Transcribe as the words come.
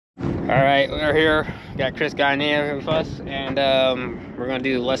Alright, we're here. Got Chris Gagne here with us, and we're gonna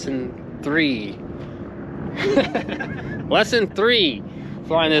do lesson 3. Lesson 3!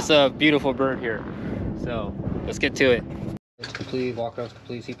 Flying this beautiful bird here. So, let's get to it. It's complete, walk-around's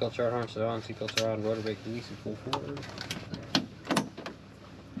complete, seatbelts are on, seatbelts are on, rotor brake release and full forward.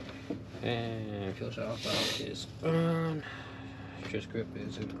 And fuel shut off valve is on. Just grip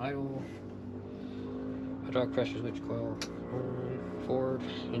is in idle. Hydraulic pressure switch coil on. Forward,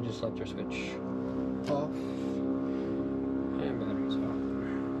 engine selector switch off, and batteries off.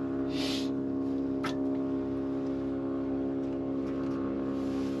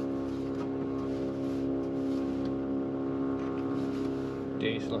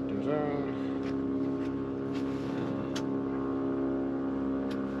 Day selectors on.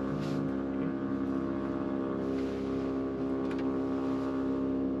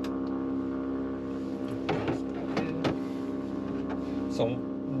 So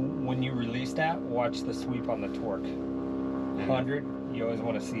when you release that, watch the sweep on the torque. 100, you always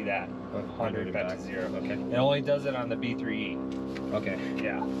want to see that. 100 back to 0. Okay. It only does it on the B3E. Okay.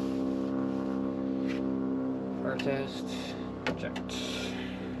 Yeah. Fire test checked.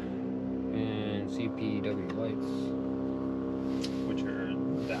 And CPW lights. Which are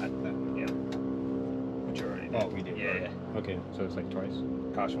that yeah. Which are already did. Oh, we did. Yeah, yeah. Okay, so it's like twice.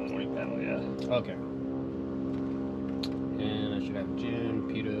 Caution warning panel, yeah. Okay. And I should have gen,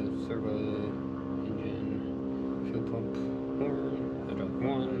 PITA, servo, engine, fuel pump, horn, hydraulic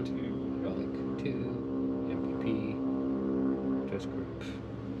 1, 2, hydraulic 2, MPP, test group.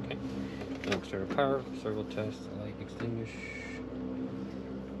 Okay. External power, servo test, light extinguish.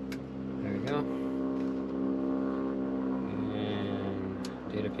 There we go. And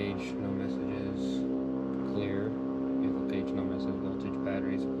data page, no messages, clear. Vehicle page, no message, voltage,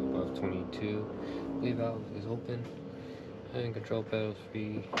 batteries above 22. Bleed valve is open. And control pedals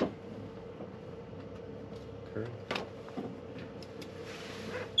free. Curve.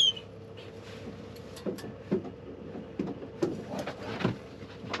 Okay,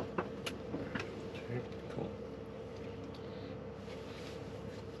 cool.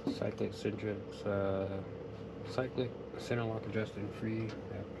 Cyclic Centrix, cyclic center lock adjusted free.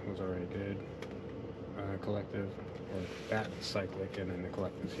 That was already good. Collective, or that cyclic, and then the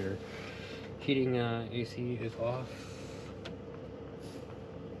collectives here. Heating AC is off.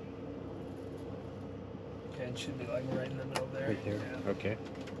 It should be like right in the middle there. Right there. Yeah. Okay.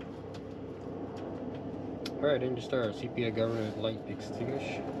 Alright, engine start. CPI government light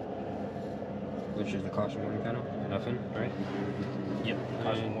extinguish. Which is the caution warning panel. Nothing, right? Yep.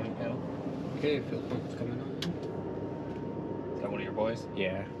 Caution warning panel. Okay, fuel pump's coming on. Is that one of your boys?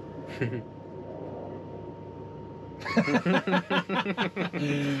 Yeah.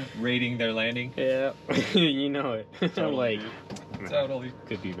 Rating their landing. Yeah. You know it. I'm like, Totally.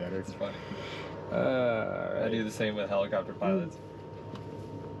 could be better. It's funny. Right. I do the same with helicopter pilots.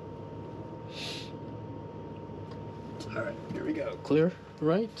 Alright, here we go. Clear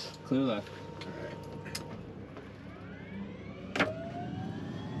right? Clear left.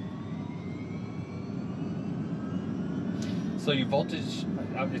 So your voltage,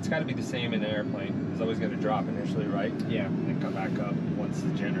 it's got to be the same in an airplane. It's always going to drop initially, right? Yeah. And come back up once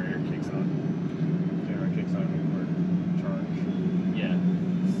the generator kicks on. Generator kicks on when we're charged. Yeah.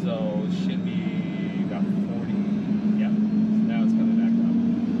 So it should be about 40. Yep. Now it's coming back up.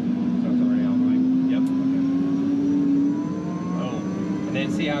 So it's already online? Yep. Okay. Oh. And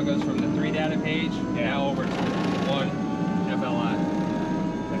then see how it goes from the 3 data page now over to 1 FLI.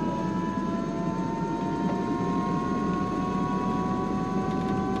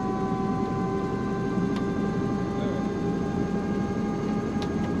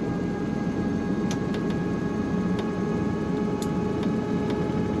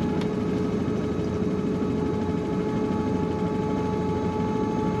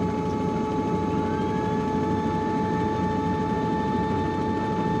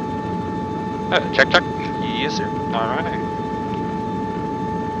 Check. Yes, sir. All right.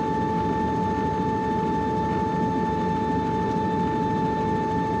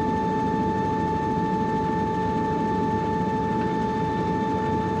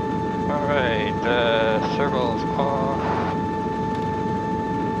 All right. Servo's off.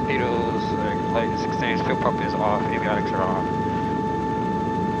 Needles, light 16, fuel pump is off. Avionics are off.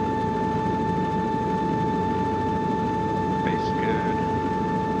 Base good.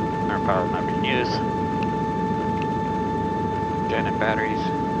 Our power not being used. Gen and batteries.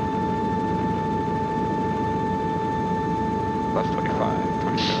 Plus 25,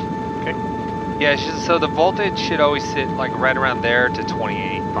 27. Okay. Yeah, so the voltage should always sit like right around there to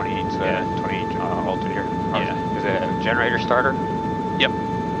 28. 28, so Yeah. 28 altered here. Yeah. Is it a generator starter? Yep.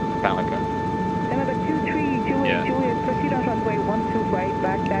 Pelican. Another 23 Juliet, Yeah. Juliet, proceed on runway 12 right,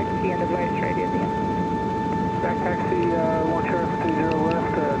 back taxi and advise radio at the end. Back taxi, 1030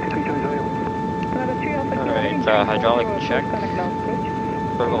 left, 23 Juliet. Another 3 Alpha Kilo, Alright, heading 340, hydraulic close check. connect now, switch.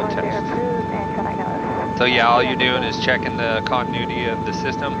 Servo test. So yeah, all you're doing is checking the continuity of the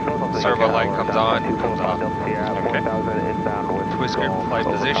system. Servo light comes on, comes off. Okay. Twist grip flight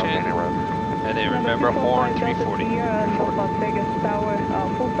position. And then remember horn 340. North Las Vegas Tower,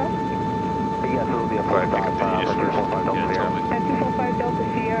 full stop. Yes, it'll be a Go ahead, pick up the Aegis first. Yeah, totally. At 245 Delta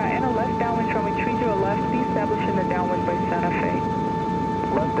Sierra and a left downwind from a 30 left, be established in the downwind by Santa Fe.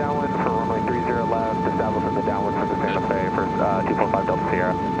 Left downwind for runway 30 left, establishing the downwind for the Santa Fe for 245 Delta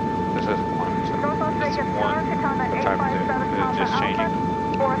Sierra. This is one. This is one. What time is it? It's just changing.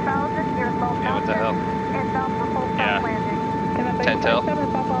 4,000, you're low. Yeah, what the hell? Yeah. 10 tail.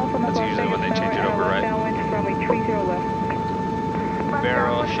 That's usually when they change it over, right?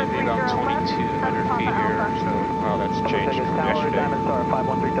 Barrel should be about 2,200 feet here, so wow, that's changed from yesterday. Diamond Star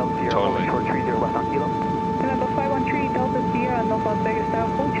 513 Delta Sierra, Totally. short 30 left on kilo. Remember 513 Delta Sierra, North Las Vegas Tower,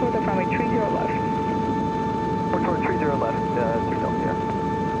 hold short of runway 30 left. Short 30 left, 3 Delta Sierra.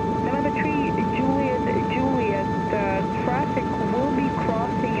 Remember 3 Juliet, traffic will be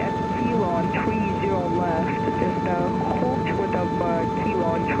crossing at Kilo on 30 left. Just hold short of Kilo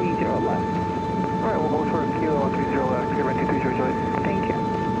on 30 left. Alright, we'll hold short kilo on 30 left, clear by 223 Juliet. Thank you.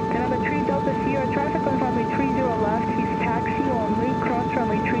 Remember 3 Delta Sierra, traffic on runway 30 left, he's taxi only, cross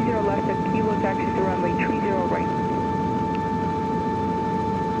runway 30 left at Kilo, taxi to runway 30 right.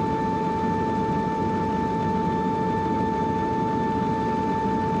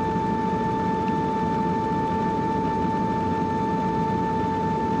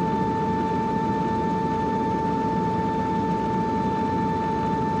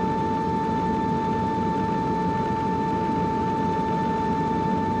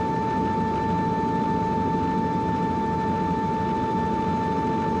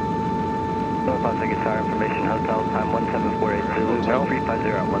 Las Vegas Tower information, hotel time 1748 Zulu,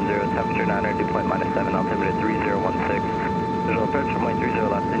 1350 at 10, temperature 900, dew point -7, altimeter 3016. Visual approach, runway 30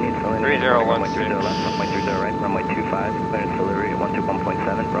 left, Indian Saline. 3016. Runway 30 left, runway 30 right, runway 25, clearance delivery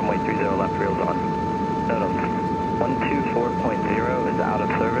 121.7, runway 30 left, reels on. NOTAMs, 124.0 is out of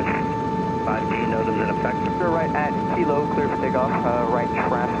service, 5G NOTAMs in effect. Right at Kilo, clear for takeoff, right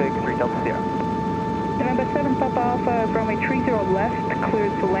traffic, 3 Delta Sierra. Remember 7 Papa Alpha, runway 30 left,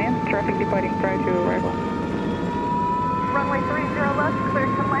 cleared to land, traffic departing prior to arrival. Runway 30 left, clear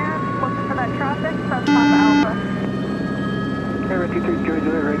to land. Looking for that traffic. That's Papa Alpha. Air 23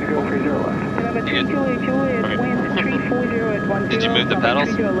 Juliet, ready to go, 30 left. Remember 3 You good? Juliet, Okay. wind 340 at 10. Did you move the pedals?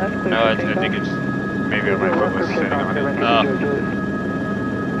 30 left, clear No, for I takeoff. think it's maybe my foot was sitting on it. Oh.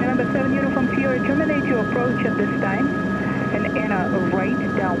 Remember 7 Uniform Sierra, terminate your approach at this time. And Anna, right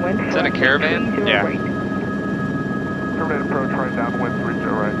downwind. Is that a caravan? 30 Yeah. right. Terminate approach right downwind, 30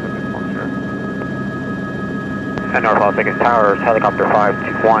 right, 74 sure. And North Las Vegas Towers, helicopter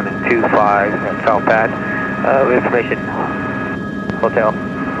 5125 at South Pad. Information, hotel,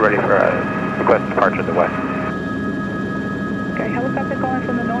 ready for request departure to the west. Okay, helicopter calling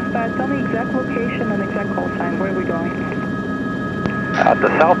from the north pad. Tell me exact location and exact call time. Where are we going? At the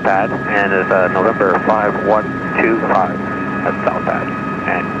South Pad, and is November 5125 at South Pad,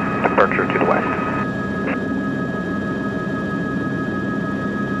 and departure to the west.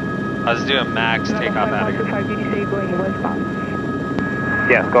 I was doing max takeoff out of here. 5 did you say going westbound?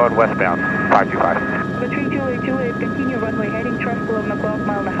 Yes, going westbound, 525. Number 3 Juliet, continue runway heading traffic 11 o'clock,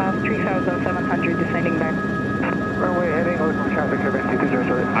 mile and a half, 3,700, descending back. Runway heading, looking for traffic, clear by 223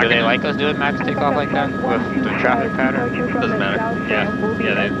 Juliet. Do they like us doing max takeoff like that with the traffic pattern? Doesn't matter. Yeah.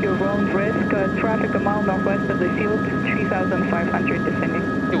 Yeah, they- Your own risk, traffic a mile northwest of the field, 3,500, descending.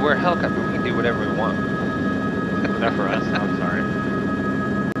 Hey, we're a helicopter. We can do whatever we want. Not for us, I'm sorry.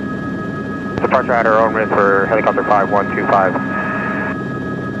 Departure at our own risk for helicopter 5125.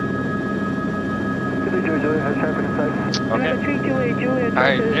 223 Juliet has traffic in sight. Okay. Number 3 Juliet, All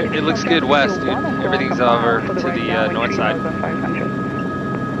right, it looks good west, dude. Everything's over to the north side. Okay,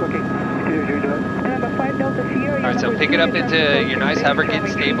 223 Juliet. Number 5 Delta Sierra. All right, so pick it up into your nice Havergate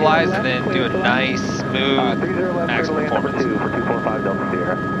stabilized, and then do a nice, smooth 30 left, max clear to land number performance. 2 for 245 Delta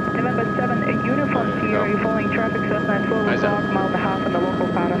Sierra. Remember 7, a uniform There you Sierra, go. you're following traffic Cessna at 12 Nice o'clock, mile and a half on the local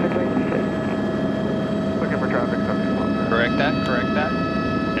pattern at Wasteland. Looking for traffic, 74. Correct that, correct that.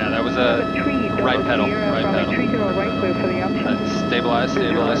 Yeah, that was Number a 3 Delta right pedal, Sierra, right from pedal. 30 right clear for the option. Stabilize,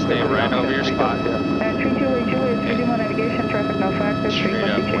 stabilize, stay right over your spot. 3 Juliet, visual navigation, traffic no factor, Straight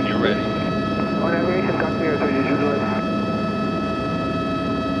up when you're ready. On navigation, got clear, 30 Juliet.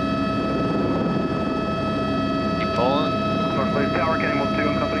 Keep pulling. North Lake Tower, getting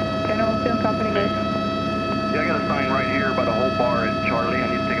 1-2 in company. I got a sign right here by the whole bar at Charlie. I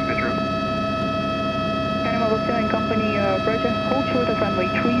need to take a picture of it. Animal Ceiling Company, Roger. Hold short of runway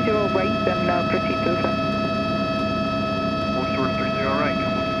 30 right and proceed to the front. Hold short of 30 right.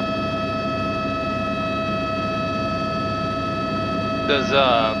 Come on. Does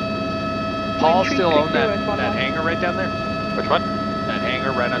Paul still own that hangar right down there? Which one? That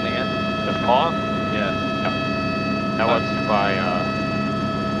hangar right on the end? Does Paul? Yeah. That one's by,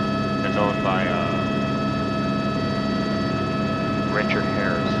 it's owned by, Richard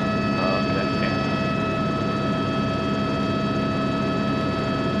Harris. Oh, okay. Yeah.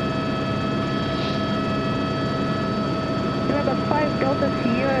 You have a 5 Delta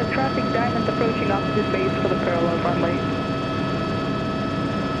Sierra traffic diamond approaching opposite base for the parallel runway.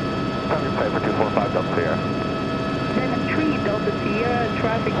 Traffic type for 245 Delta Sierra. Diamond 3 Delta Sierra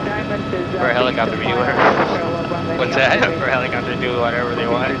traffic diamond is For a helicopter, we do whatever. What's that? For a helicopter, do whatever they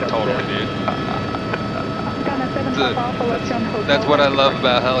want. Totally, dude. That's what I love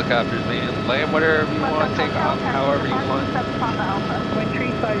about helicopters, man. Land whatever you want, take off however you want.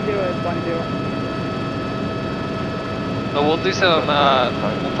 350 is 10. So we'll do some,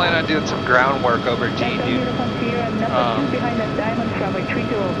 we'll plan on doing some groundwork over at G, dude. Behind that diamond runway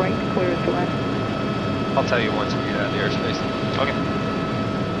 30 right, clear to land. I'll tell you once we get out of the airspace. Okay.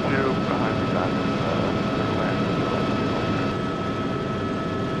 Two behind the diamond.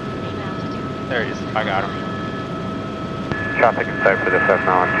 There he is. I got him. Traffic in sight for the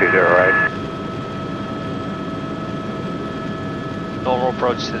Cessna on 20 right. Normal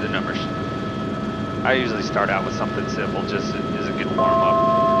approach to the numbers. I usually start out with something simple, just as a good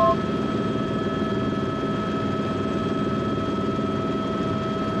warm-up.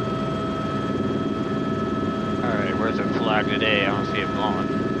 Alright, where's the flag today? I don't see it blowing.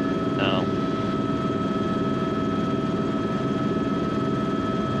 No.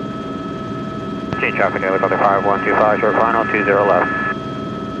 Change traffic, helicopter 5125, short final, 20 left.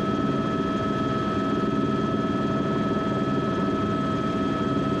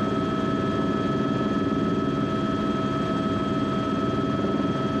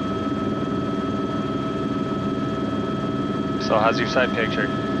 So how's your side picture?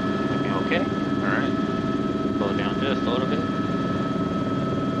 Okay. Alright. Slow it down just a little bit.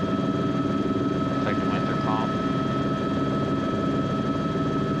 Looks like the winds are calm.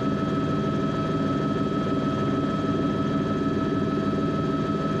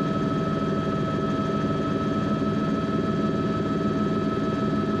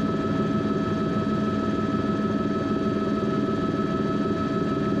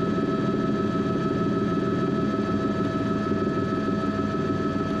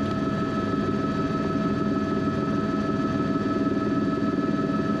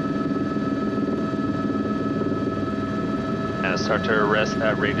 Start to arrest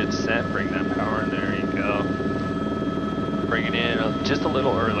that rate of descent, bring that power in, there you go. Bring it in just a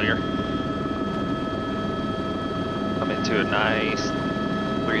little earlier. Come into a nice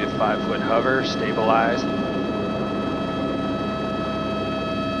 3 to 5 foot hover, stabilize.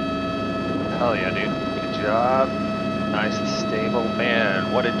 Hell yeah, dude, good job. Nice and stable,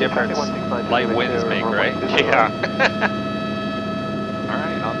 man, what a difference light winds make, right? Yeah.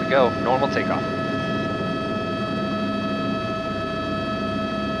 Alright, on the go, normal takeoff.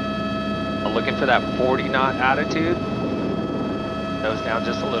 Looking for that 40 knot attitude. Nose down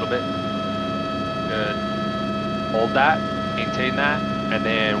just a little bit. Good. Hold that, maintain that, and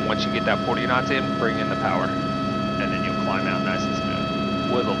then once you get that 40 knots in, bring in the power. And then you'll climb out nice and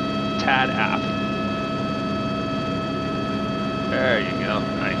smooth. With a tad aft. There you go,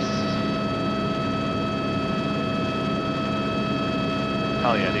 nice.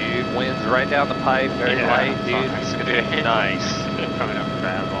 Hell yeah, dude. Winds right down the pipe, very light, dude. It's gonna be nice. Coming up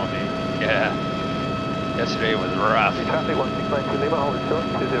fast all day. Yeah. Yesterday was rough. Traffic 169 Lima, hold it short,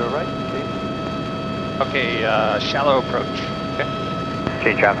 20 right, please. Okay, shallow approach. Okay.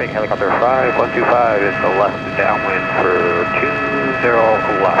 Change traffic, helicopter 5125 is the left downwind for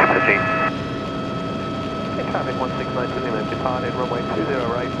 20 left, proceed. Traffic 169 Lima, departed runway 20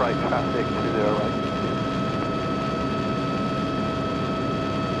 right, right traffic, 20 right.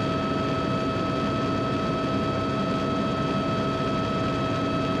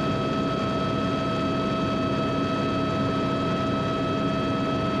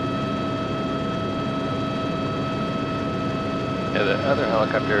 Yeah, the other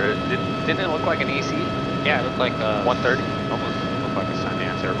helicopter, didn't it look like an EC? Yeah, it looked like 130? Almost looked like a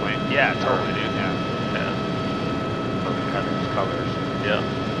Sundance airplane. Yeah, totally, dude. Yeah. Yeah. Perfect colors. Yeah.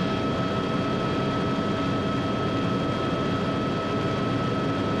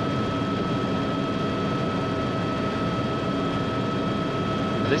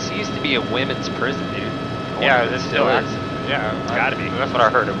 This used to be a women's prison, dude. Yeah, It it's still still is. Yeah, It's gotta be. That's what I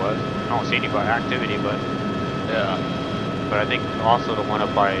heard it was. I don't see any activity, but Yeah. I think also the one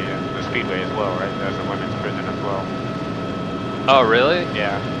up by the Speedway as well, right? That's the women's prison as well. Oh, really?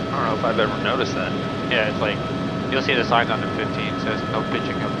 Yeah. I don't know if I've ever noticed that. Yeah, it's like, you'll see the sign on the 15 says no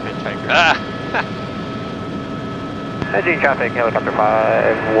pitching of hitchhikers. Ah! Edging traffic, helicopter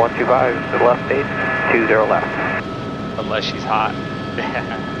 5125, the left base, 20 left. Unless she's hot.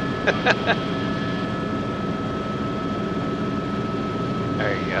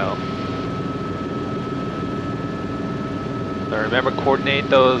 There you go. So remember, coordinate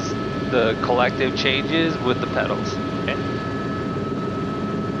the collective changes with the pedals. Okay.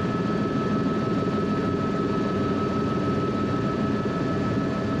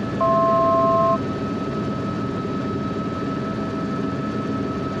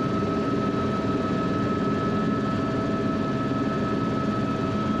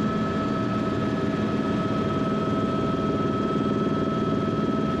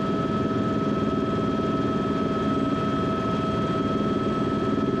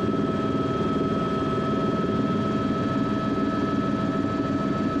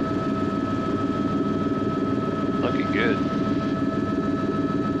 Looking good.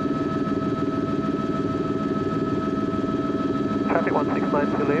 Traffic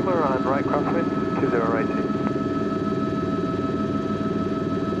 1692 Lima on right crosswind, 20 right.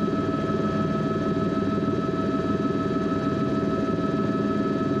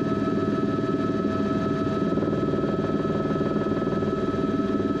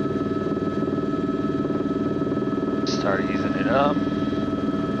 Start easing it up.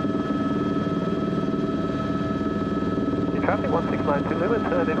 Traffic 1692 Lima,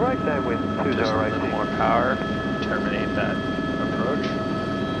 turn in right downwind, 20 Just a right. little more power. Terminate that approach.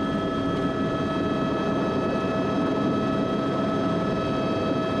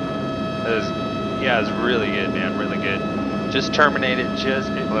 Yeah, it's really good, man. Really good. Just terminate it just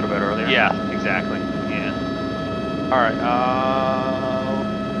A little bit earlier. Yeah, exactly. Yeah. All right.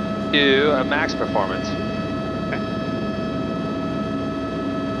 Do a max performance.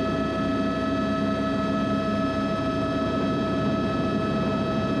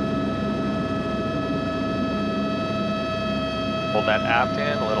 Hold that aft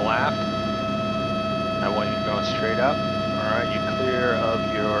in, a little aft. I want you going straight up. All right, you clear of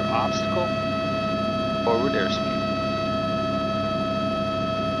your obstacle. Forward airspeed.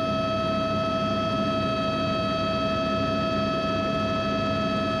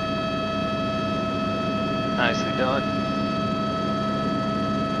 Nicely done.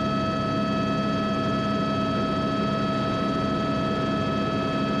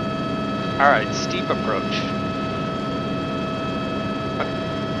 All right, steep approach.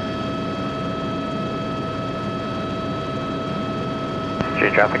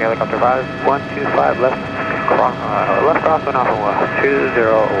 Street traffic, helicopter 5125, left crosswind off of 20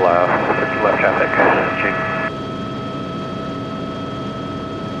 left traffic.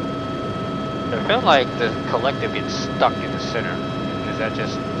 I feel like the collective gets stuck in the center. Is that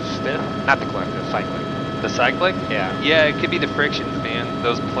just stiff? Not the collective, the cycling. The cycling? Yeah. Yeah, it could be the frictions, man.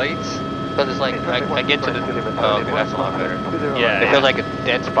 Those plates. But it's like, I get to the, oh, okay, that's a lot better. Yeah. It feels like a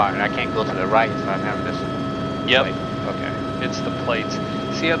dead spot and I can't go to the right, so I'm having this. Yep. Wait, okay. It's the plates.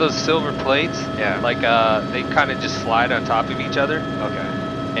 See how those silver plates? Yeah. Like, they kind of just slide on top of each other. Okay.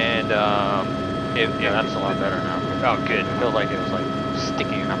 And, Yeah, that's a lot better now. Oh, good. It feels like it was like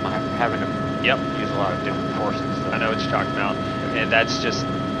sticky and I'm having to use a lot of different forces. I know what you're talking about. And that's just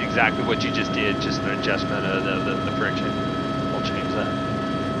exactly what you just did, just an adjustment of the friction. We'll change that.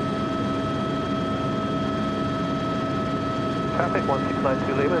 Traffic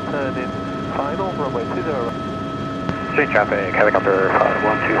 1692 Lima, turn in final, runway 20. Street traffic, helicopter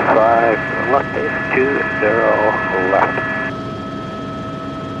 5125, left base 20 left.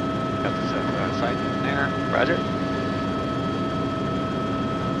 Got the side there. Roger.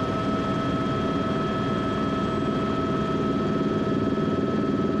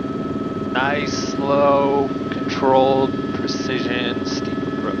 Nice, slow, controlled, precision, steep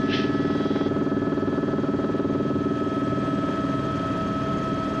approach.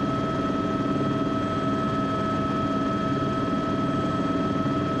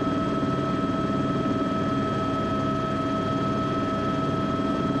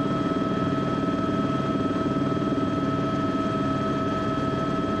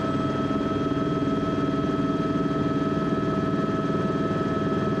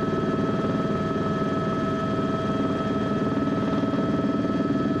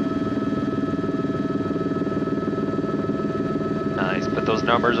 Nice, put those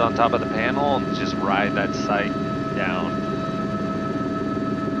numbers on top of the panel and just ride that sight down.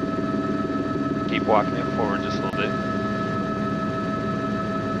 Keep walking it forward just a little bit.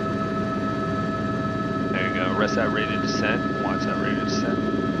 There you go. Rest that rate of descent. Watch that rate of descent.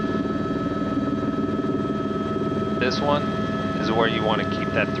 This one is where you want to keep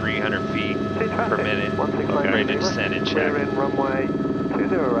that 300 feet per minute rate of descent in check. Clear in runway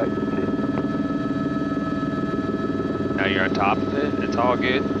 20 right. Now you're on top of it. It's all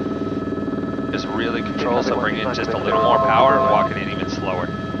good. Just really control, so bring in just a little more power and walk it in even slower.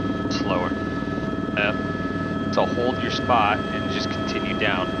 Slower. Yep. So hold your spot and just continue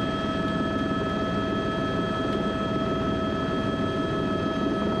down.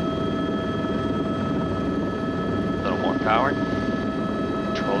 A little more power.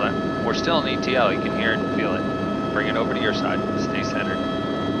 Control that. We're still in ETL. You can hear it and feel it. Bring it over to your side. Stay centered.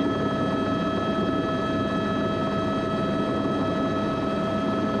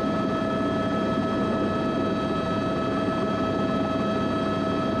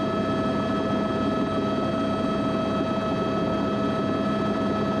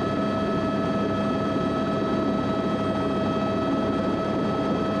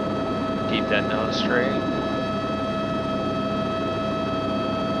 Keep that nose straight.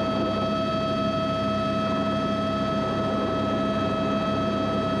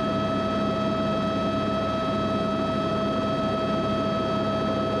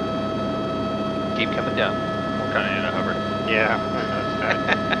 Keep coming down. We're kind of in a hover. Yeah, I noticed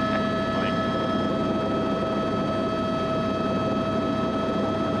that.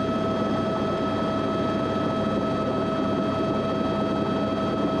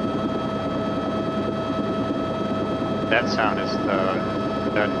 That sound is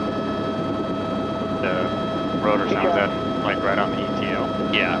the rotor sound. Is that like right on the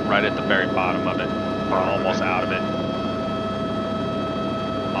ETL? Yeah, right at the very bottom of it. We're almost out of it.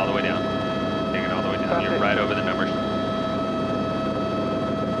 All the way down. Take it all the way down. You're right over the numbers.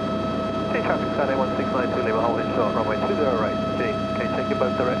 T traffic Sunday 1692 Lima, holding short, runway 20 right. G, okay, take your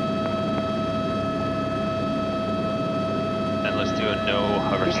both direct. And let's do a no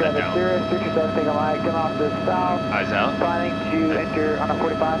hover set down. Cirrus 327, take a light, come off the south. Eyes out. Planning to enter on a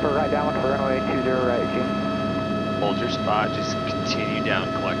 45 for right downwind for runway 20 right, G. Hold your spot, just continue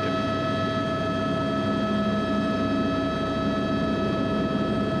down collective.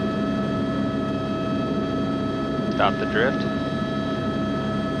 Stop the drift.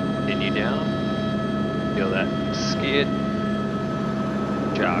 Continue down. Feel that skid.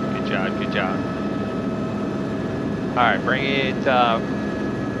 Good job, good job, good job. Alright, bring it, go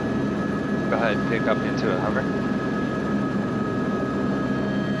ahead and pick up into a hover.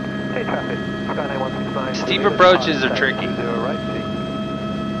 Hey traffic, Skyline 169. Steep approaches are tricky. 20 right, G.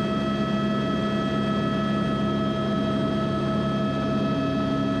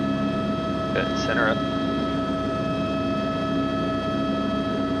 Good, center up.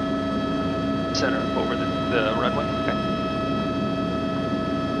 Center up over the runway, okay.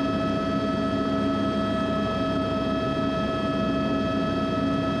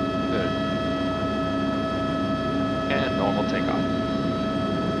 Good. And normal takeoff.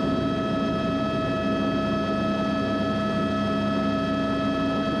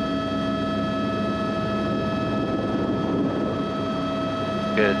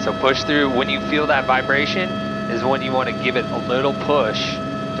 Good, so push through. When you feel that vibration is when you want to give it a little push.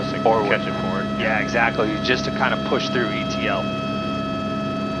 Just to forward. catch it forward. Yeah, exactly. Just to kind of push through ETL.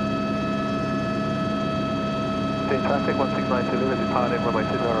 State traffic 1692 Lima, departing runway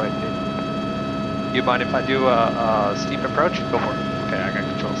 20 right, G. You mind if I do a steep approach? Go for it. Okay, I got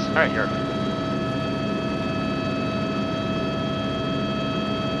controls. All right, you're.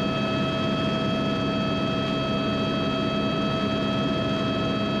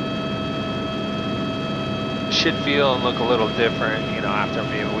 Should feel and look a little different, you know, after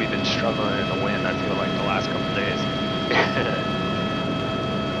we've been struggling in the wind, I feel like the last couple of days.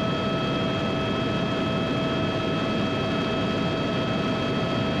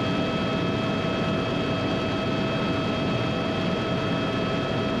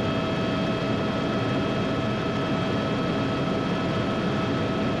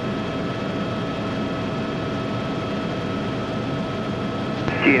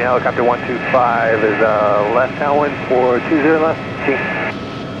 G, helicopter 125 is left downwind for 20 left. G.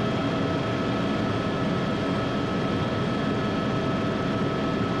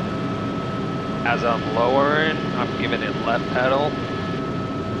 As I'm lowering, I'm giving it left pedal.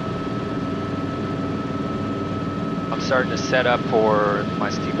 I'm starting to set up for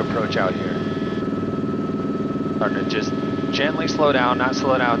my steep approach out here. Starting to just gently slow down, not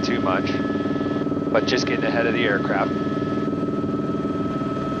slow down too much, but just getting ahead of the aircraft.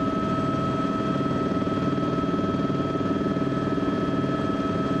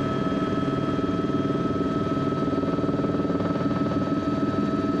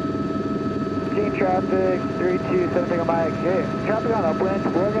 traffic, 327 Single Mike. Okay, traffic on upland.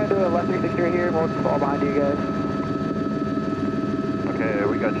 We're going to do a left 360 right here, and we'll just fall behind you guys. Okay,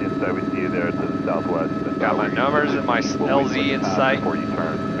 we got you inside. We see you there to the southwest. Got my numbers and my LZ in sight. Before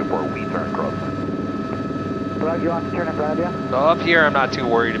we turn crosswind. Roger, you want to turn in front of you? So up here, I'm not too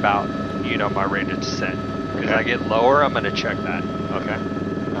worried about, you know, my rate of descent. Because I get lower, I'm going to check that. Okay.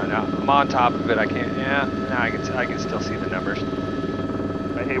 I'm on top of it. I can't. Yeah. No, I can still see the numbers.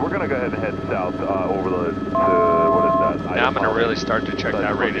 Hey, we're going to go ahead and head south over the. What is that? Now I'm going to really start to check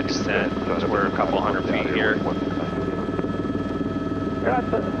that rate of descent. Because we're a couple hundred feet here. Sorry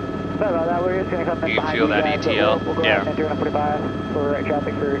about that. We're just going to come in. You can feel that ETL? We'll go ahead and enter on 45 for right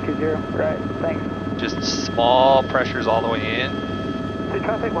traffic for 20. Right. Thanks. Just small pressures all the way in. So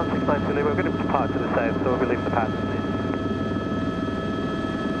traffic 169 Zulu, we're going to depart to the south, so we'll release the passengers.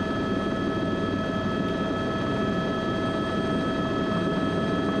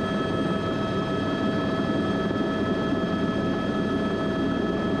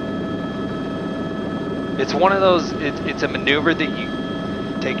 It's one of those, it's a maneuver that you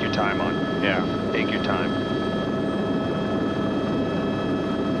take your time on. Yeah. Take your time.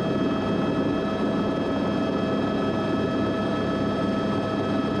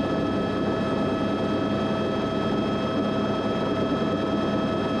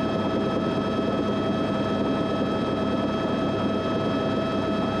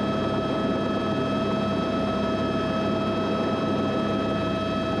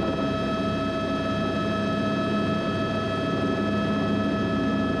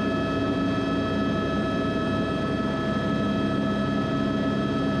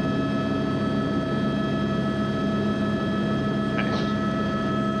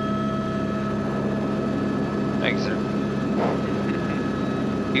 Thanks, sir.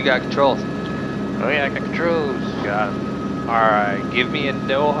 You got controls? Oh yeah, I got controls. Got them. Alright, give me a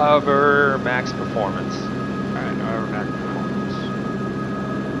no hover max performance. Alright, no hover max performance.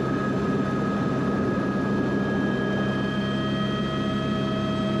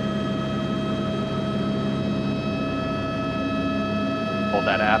 Hold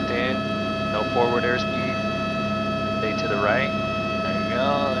that aft in. No forward airspeed. Stay to the right. There you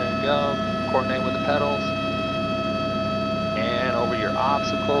go, there you go. Coordinate with the pedals. And over your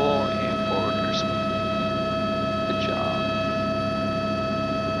obstacle and forward airspeed. Good job.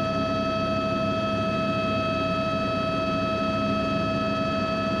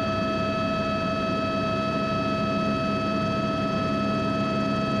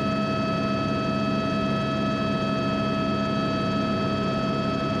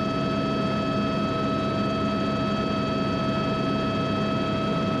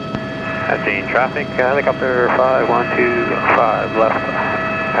 Seeing traffic, helicopter 5125 left,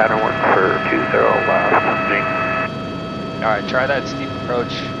 pattern work for 20 left. Alright, try that steep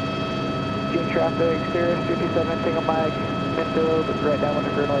approach. Seeing traffic, Sirius 227 Single Mike, midfield, right downwind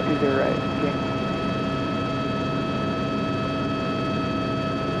for runway 20 right. Seeing.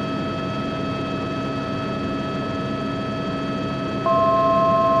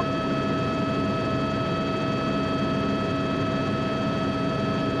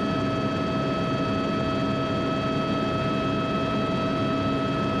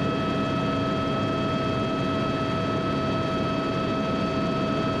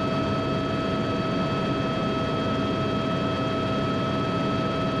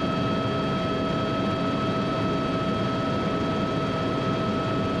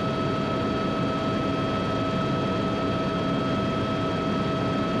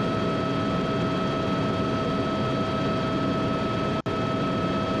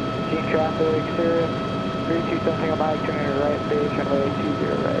 Traffic, Sirius 327 Single Mike, turning to right, base, runway 20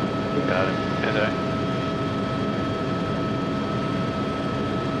 right. Got it. Yes,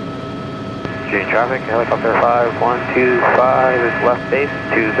 Seeing traffic, helicopter 5125 is left base,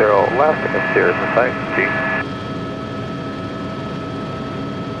 20 left, Sirius in sight, G.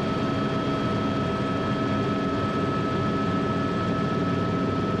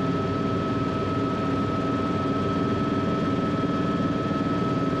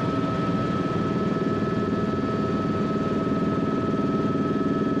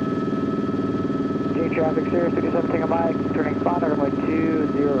 Traffic, Sirius 227 Single Mike, turning spawn, runway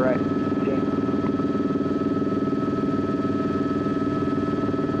 20 right. Gene.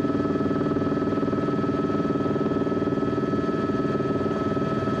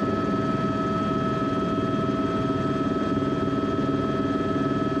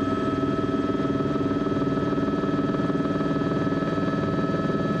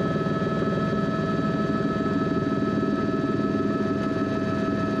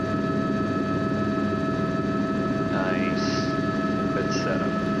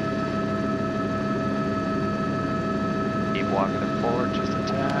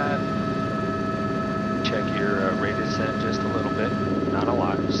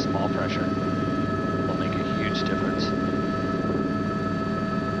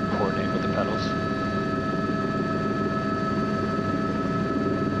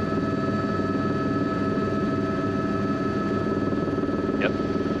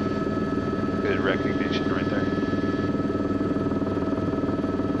 good recognition right there.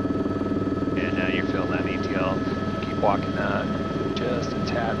 And now you're feeling that ETL. Keep walking that just a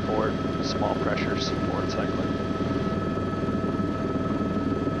tad forward. Small pressures, forward cycling.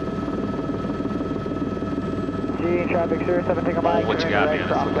 G traffic 07 Tango Mike. What you got, man? It's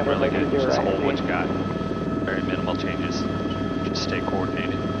looking really good. Just right. hold what you got. Very minimal changes. Just stay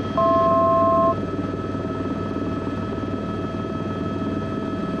coordinated.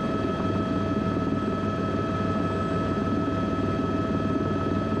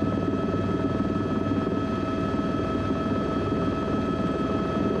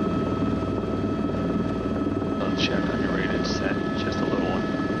 Let's check on your rated set. Just a little one.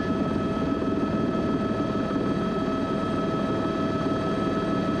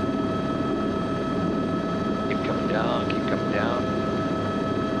 Keep coming down, keep coming down.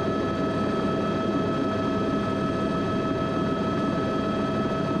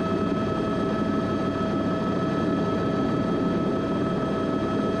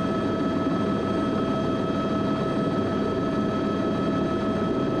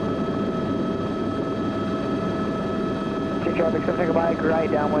 G traffic 7 Tango Mike, right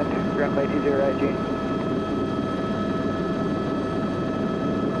downwind, runway 20 right, G.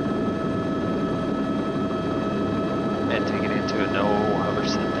 And take it into a no hover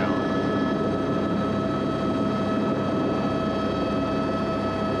sit down.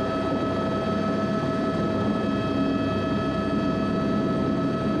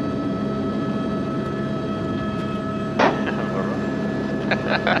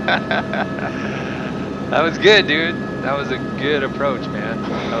 That was good, dude. That was a good approach, man.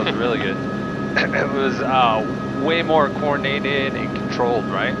 That was really good. It was way more coordinated and controlled,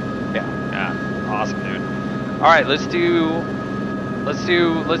 right? Yeah, awesome, dude. All right, let's do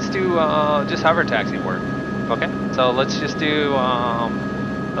just hover taxi work. Okay, so let's just do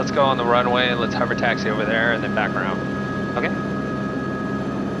let's go on the runway and let's hover taxi over there and then back around. Okay.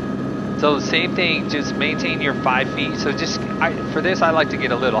 So same thing, just maintain your 5 feet. So just for this, I like to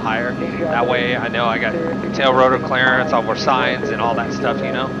get a little higher. That way, I know I got tail rotor clearance, over signs, and all that stuff.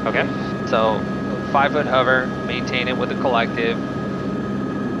 You know. Okay. So 5 foot hover, maintain it with a collective,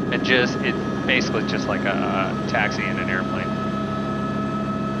 and just it. Basically just like a taxi in an airplane.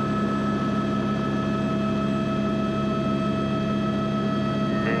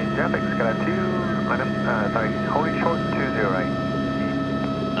 Traffic, got a 2, sorry, holding short 20 right.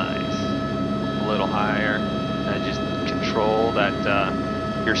 Nice. A little higher. And just control that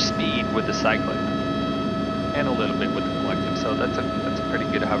your speed with the cycling. And a little bit with the collective. So that's a pretty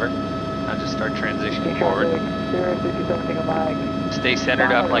good hover. Now just start transitioning forward. Stay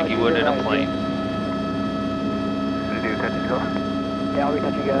centered up like you would in a plane. Should we do touch and go? Yeah, I'll be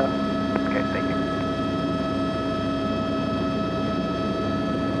touch and go. Okay, thank you.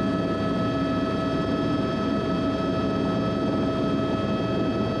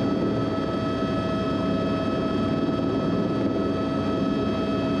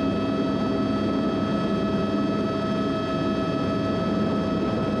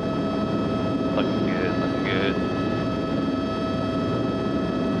 Looking good, looking good.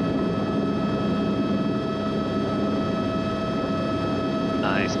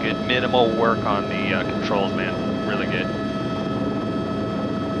 Nice, good minimal work on the controls, man. Really good.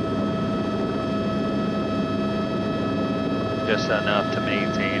 Just enough to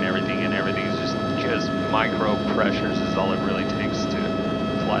maintain everything, and everything's just micro pressures is all it really takes to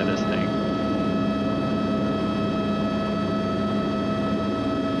fly this thing.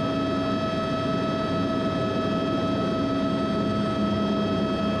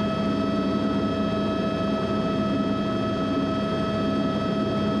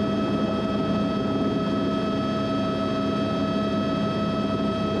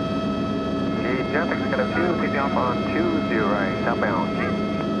 Traffic's got a 2, keep off on 20 right, southbound.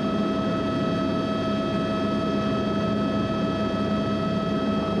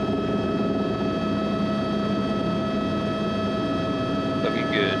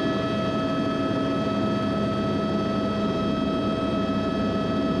 Looking good.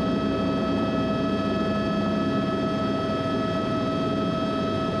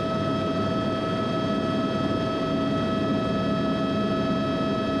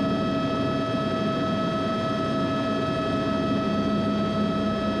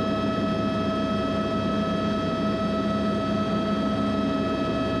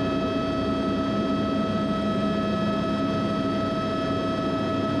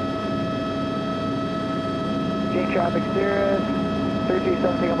 Traffic Cirrus,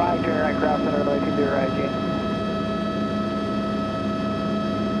 337 Tango Mike, turn right, cross center, runway 20 right, Gene.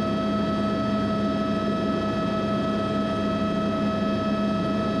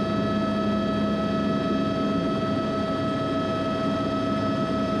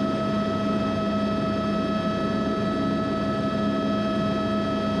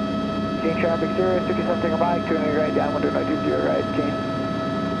 Change traffic, Sirius 57 Tango Mike, turning right, downwind 920 right, change.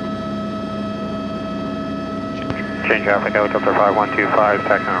 Change traffic, helicopter 5125,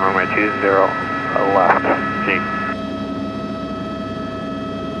 taxi on runway 20 left. Jeep.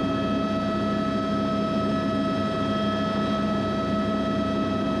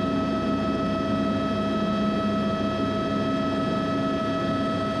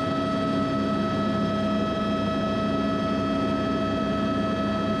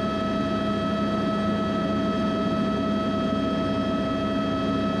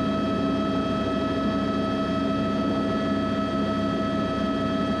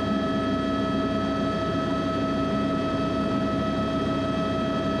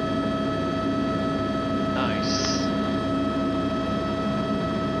 Nice.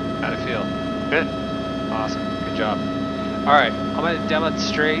 How'd it feel? Good. Awesome. Good job. All right, I'm gonna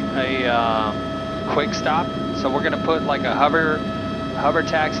demonstrate a quick stop. So we're gonna put like a hover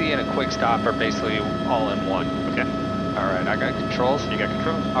taxi and a quick stop are basically all in one. Okay. All right, I got controls. You got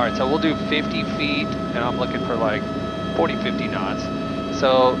controls. All right, so we'll do 50 feet, and I'm looking for like 40, 50 knots.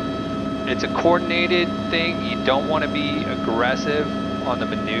 So it's a coordinated thing. You don't want to be aggressive on the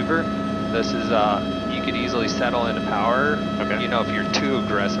maneuver. This is, you could easily settle into power, Okay. you know, if you're too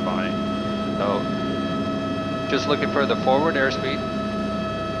aggressive on it. So just looking for the forward airspeed.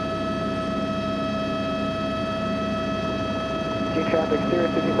 Change traffic,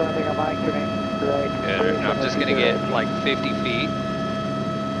 Sirius 57 Tango Mike, turning right. Good. And I'm just gonna get like 50 feet,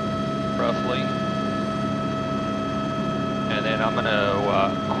 roughly. And then I'm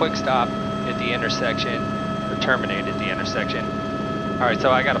gonna quick stop at the intersection, or terminate at the intersection. All right,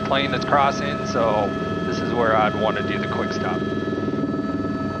 so I got a plane that's crossing, so this is where I'd want to do the quick stop.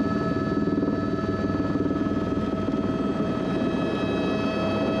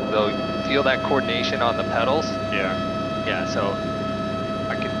 So feel that coordination on the pedals? Yeah. Yeah, so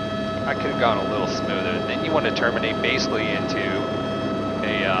I could have gone a little smoother. Then you want to terminate basically into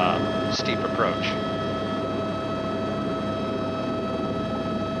a steep approach.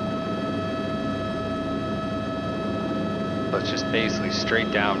 So it's just basically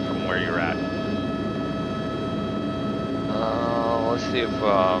straight down from where you're at. Let's see if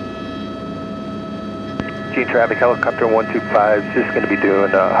G traffic, helicopter 125 is just going to be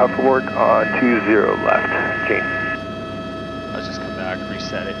doing hover work on 20 left. G. Let's just come back,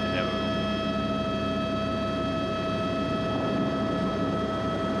 reset it, and then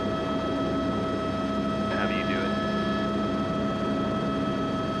have you do it.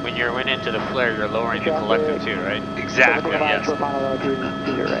 When you're went into the flare, you're lowering the collective too, right? Exactly, yes.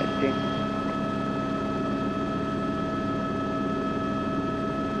 Right, change.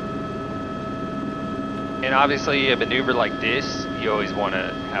 And obviously a maneuver like this, you always want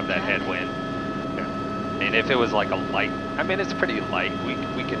to have that headwind. I mean, if it was like a light, I mean, it's pretty light.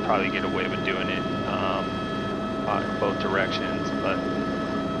 We could probably get away with doing it on both directions, but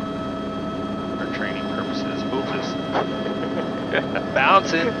for training purposes, we'll just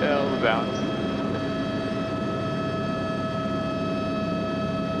bounce it. Bounce.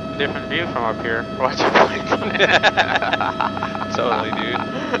 Different view from up here. Watch your plane. Totally, dude.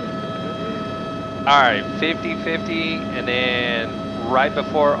 All right, 50-50, and then right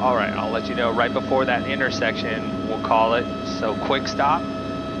before, all right, I'll let you know, right before that intersection, we'll call it, so quick stop,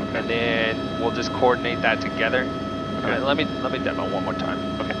 and then we'll just coordinate that together. All right, let me demo one more time.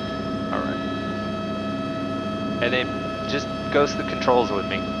 Okay. All right. And then just go through the controls with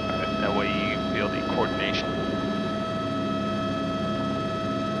me. All right. That way you feel the coordination.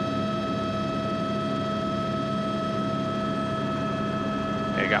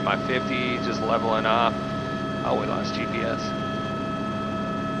 Okay, got my 50, just leveling up. Oh, we lost GPS.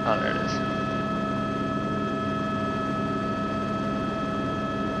 Oh, there it is.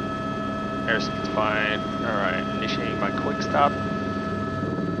 Airspeed's fine. All right, initiating my quick stop.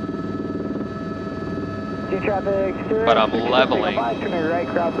 Traffic, But I'm leveling. Right,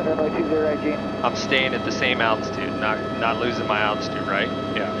 crossing runway 20 right, G. I'm staying at the same altitude, not losing my altitude, right?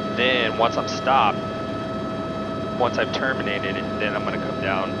 Yeah. Then once I'm stopped, once I've terminated it, then I'm going to come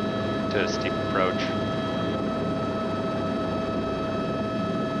down to a steep approach.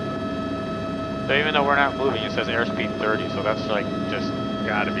 So even though we're not moving, it says airspeed 30, so that's like just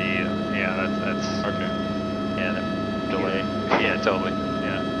gotta be, yeah, that's okay. Yeah, that delay. Yeah, totally.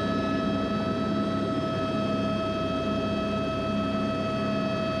 Yeah.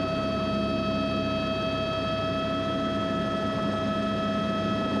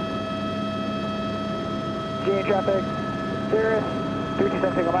 GA traffic, Sirius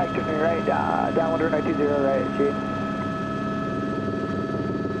 37 Tango Mike, turning right, downwind runway 20 right, G.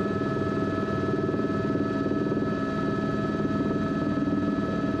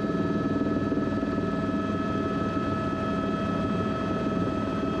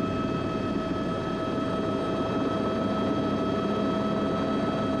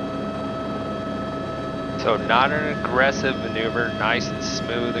 So not an aggressive maneuver, nice and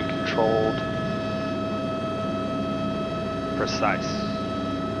smooth and controlled. Precise.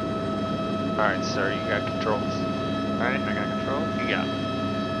 Alright, sir, you got controls. Alright, I got control. You got it.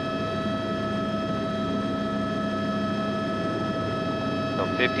 So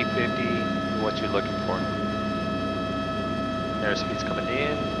 50-50, what you're looking for. Airspeed's coming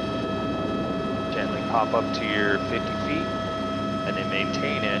in. Gently pop up to your 50 feet and then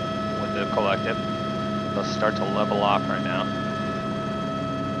maintain it with the collective. They'll start to level off right now.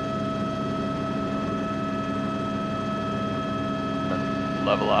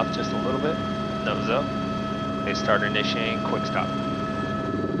 Level off just a little bit. Nose up. They start initiating quick stop.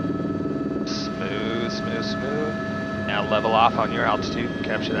 Smooth, smooth, smooth. Now level off on your altitude.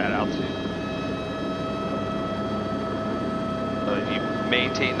 Capture that altitude. So if you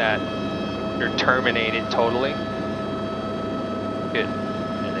maintain that, you're terminated totally. Good.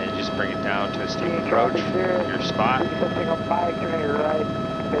 And then just bring it down to a steep approach. Your spot.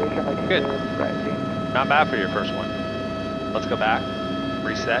 Good. Not bad for your first one. Let's go back.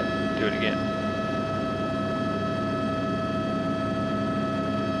 Reset. Do it again.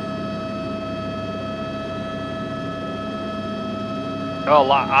 Oh,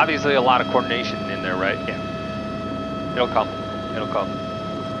 obviously a lot of coordination in there, right? Yeah. It'll come. It'll come.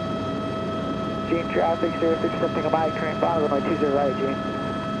 Gene traffic, 06, something on my train 5, runway 20 right, Gene.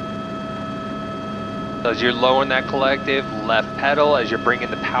 So as you're lowering that collective, left pedal, as you're bringing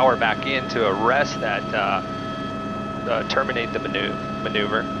the power back in to arrest that, terminate the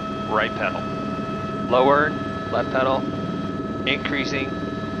maneuver, right pedal. Lower, left pedal, increasing,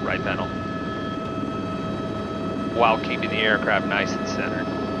 right pedal. While keeping the aircraft nice and centered.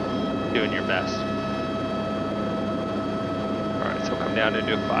 Doing your best. Alright, so come down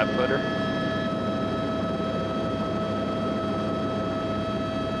into a 5-footer.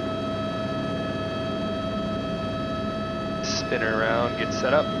 Spin it around, get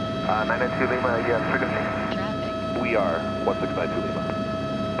set up. 992 Lima, you have frequency? We are 1692 Lima.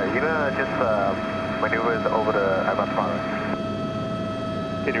 You're gonna just maneuver over the Ivan Farah.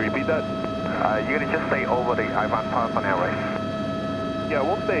 Can you repeat that? You're gonna just stay over the Ivan Farah for now, right? Yeah,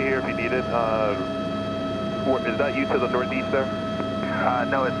 we'll stay here if you need it. Is that you to the northeast there?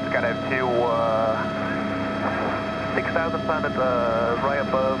 No, it's got to 6,500 right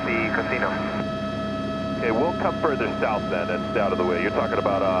above the casino. Okay, we'll come further south then and stay out of the way. You're talking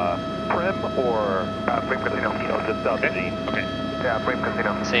about Prim or Prim Casino? Just south of Gene. Okay. Yeah, Prim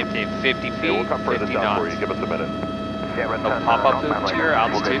Casino. Same thing, 50 feet, Yeah, we'll come further 50 south knots. for you. Give us a minute. Yeah, So pop up to your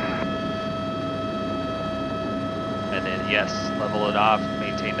altitude. And then yes, level it off,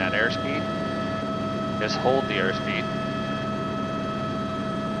 maintain that airspeed. Just hold the airspeed.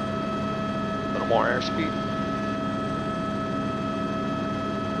 A little more airspeed.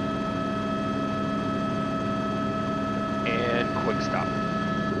 And quick stop.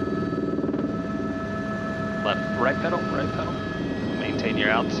 Right pedal, right pedal. Maintain your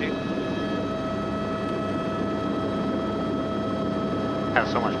altitude. Has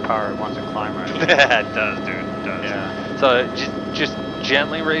so much power it wants to climb right away. It does, dude. It does. Yeah. So just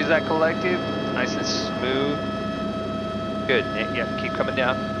gently raise that collective, nice and smooth. Good. Yeah, keep coming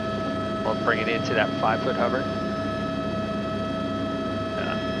down. We'll bring it into that 5-foot hover.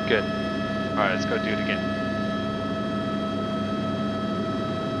 Good. All right, let's go do it again.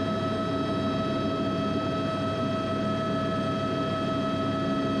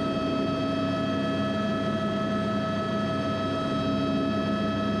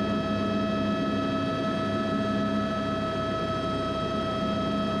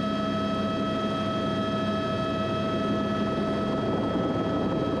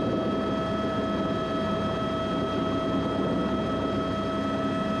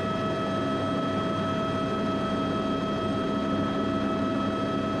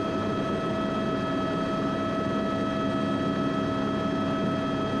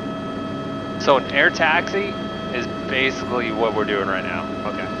 So an air taxi is basically what we're doing right now.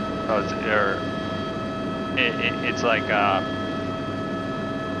 Okay. So it's like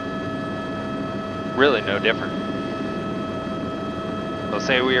really no different. So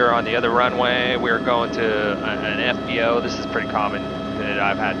say we are on the other runway, we are going to an FBO. This is pretty common that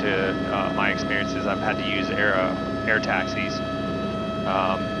I've had to, my experiences, I've had to use air taxis.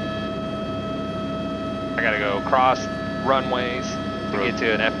 I gotta go across runways to get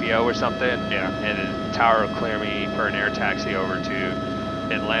to an FBO or something. Yeah. And then the tower will clear me for an air taxi over to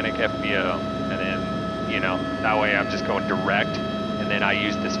Atlantic FBO. And then, you know, that way I'm just going direct. And then I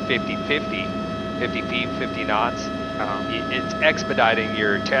use this 50-50, 50 feet, 50 knots. It's expediting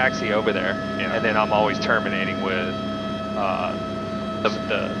your taxi over there. Yeah. And then I'm always terminating with the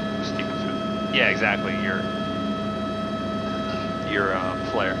Stevenson. Yeah, exactly. Your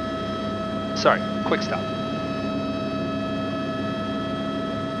flare. Sorry, quick stop.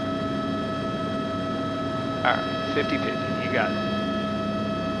 All right, 50-50. You got it.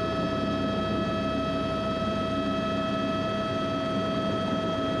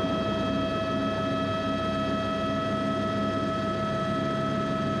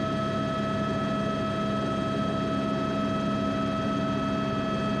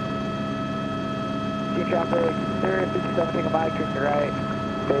 Team traffic, Sirius 57 Tango Mike, turn to the right.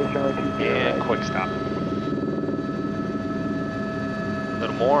 Base runway 20 And right. quick stop.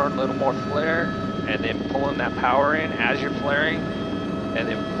 Little more flare, and then pulling that power in as you're flaring, and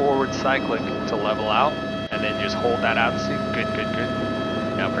then forward cyclic to level out, and then just hold that altitude. Good, good, good.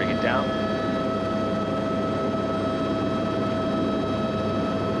 Now bring it down.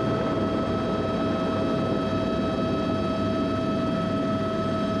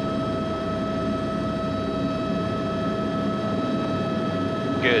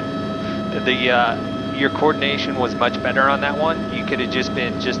 Good. Your coordination was much better on that one. You could have just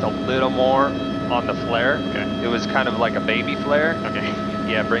been just a little more on the flare. Okay. It was kind of like a baby flare. Okay.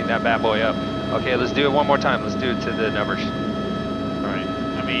 Yeah, bring that bad boy up. Okay, let's do it one more time. Let's do it to the numbers. All right.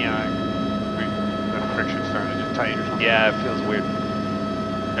 I mean, the friction's starting to get tight or something. Yeah, it feels weird.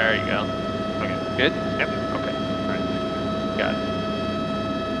 There you go. Okay. Good? Yep. Okay. All right. Got it.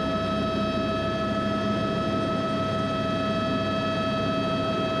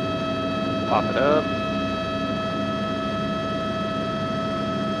 Pop it up.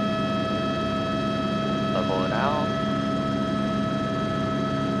 Level it out.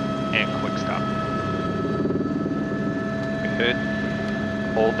 And quick stop. Good.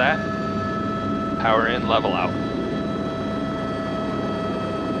 Hold that. Power in, level out.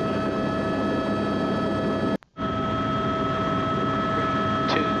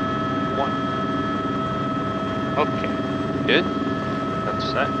 Two, one. Okay. Good. That's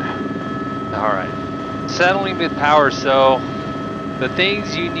set. All right. Settling with power. So the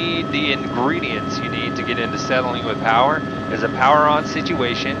things you need, the ingredients you need to get into settling with power is a power on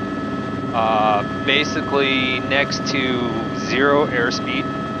situation, basically next to 0 airspeed,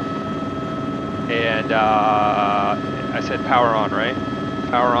 and I said power on, right?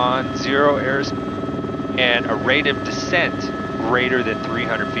 Power on, 0 airspeed, and a rate of descent greater than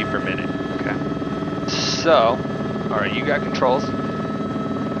 300 feet per minute. Okay. So, all right, you got controls.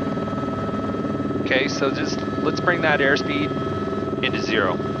 Okay, so just let's bring that airspeed into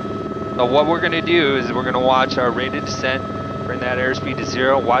 0. Now what we're going to do is we're going to watch our rate of descent, bring that airspeed to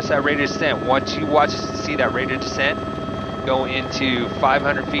 0, watch that rate of descent. Once you see that rate of descent go into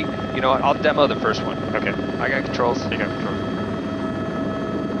 500 feet, you know what, I'll demo the first one. Okay. I got controls. You got control.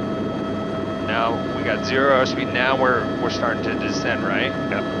 Now we got 0 airspeed, now we're starting to descend, right?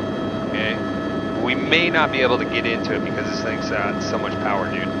 Yep. Okay. We may not be able to get into it because this thing's got so much power,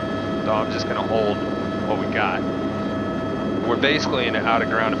 dude. So I'm just gonna hold what we got. We're basically in an out of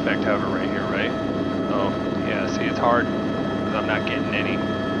ground effect hover right here, right? Oh, yeah, see it's hard because I'm not getting any.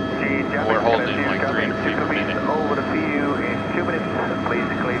 We're holding in like 300 feet per minute.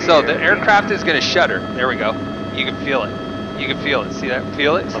 So the aircraft is gonna shudder. There we go. You can feel it. You can feel it. See that?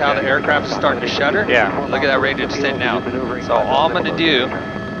 Feel it? See how the aircraft is starting to shudder? Yeah. Look at that rate of descent now. So all I'm gonna do,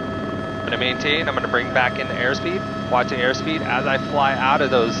 I'm gonna maintain, I'm gonna bring back in the airspeed. Watch the airspeed. As I fly out of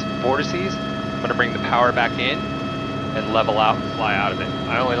those vortices, I'm going to bring the power back in and level out and fly out of it.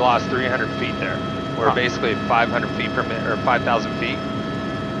 I only lost 300 feet there. We're basically 500 feet per minute, or 5,000 feet.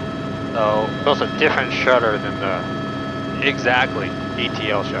 So it's a different shudder than the exactly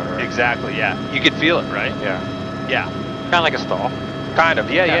ETL shudder. Right? Exactly, yeah. You could feel it, right? Yeah. Yeah. Kind of like a stall. Kind of,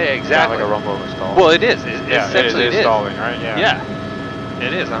 yeah, exactly. Kind of like a rumble of a stall. Well, it is. Essentially it is stalling, right? Yeah. Yeah.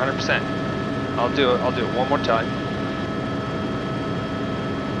 It is 100%. I'll do it one more time.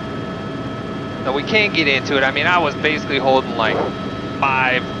 No, we can't get into it. I mean, I was basically holding like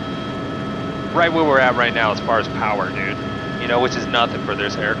 5, right where we're at right now as far as power, dude. You know, which is nothing for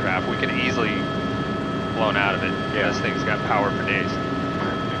this aircraft. We could easily blown out of it. Yeah. This thing's got power for days.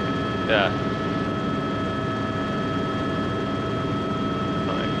 Yeah.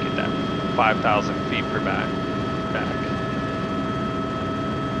 All right, get that 5,000 feet per back.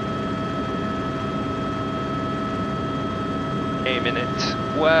 Aiming it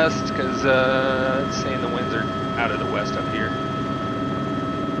west because it's saying the winds are out of the west up here.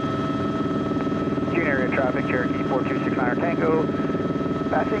 June area traffic, Cherokee 4269 Tango.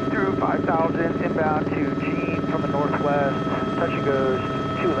 Passing through 5,000 inbound to Gene from the northwest. Touch and goes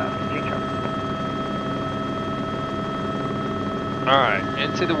 2 left. Gene traffic. Alright,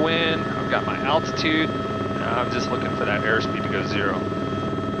 into the wind. I've got my altitude. Now I'm just looking for that airspeed to go 0.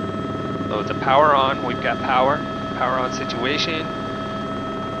 So it's a power on, we've got power on situation.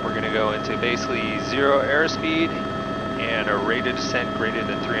 We're gonna go into basically 0 airspeed and a rate of descent greater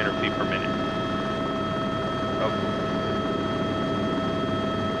than 300 feet per minute.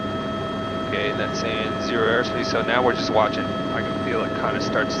 Okay, that's saying 0 airspeed, so now we're just watching. I can feel it kind of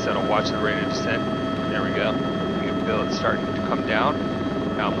start to settle. Watch the rate of descent. There we go. You can feel it starting to come down.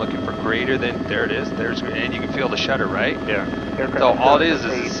 Now I'm looking for greater than, there it is. And you can feel the shutter, right? Yeah. So all it is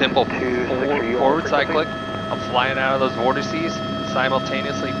a simple forward cyclic. I'm flying out of those vortices,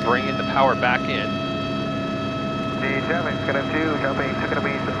 simultaneously bringing the power back in.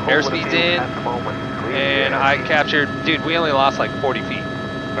 Airspeed's in, and I captured, dude, we only lost like 40 feet.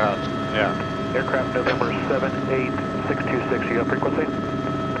 Yeah. Aircraft November 78626, you got frequency? I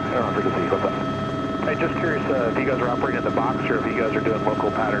don't have frequency, what's up? Hey, just curious if you guys are operating in the box or if you guys are doing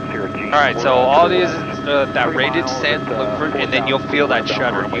local patterns here at G. Alright, so all it is that rated descent, look for, and then you'll feel that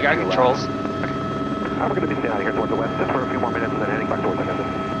shudder. You got controls? I'm going to be staying out here towards the west just for a few more minutes and then heading back towards the desert.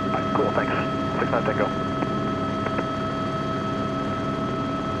 Alright, cool, thanks. 69 Tango.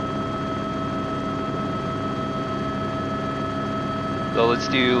 So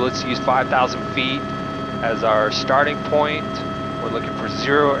let's use 5,000 feet as our starting point. We're looking for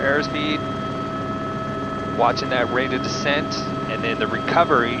 0 airspeed. Watching that rate of descent, and then the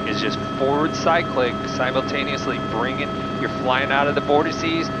recovery is just forward cyclic, simultaneously bringing, you're flying out of the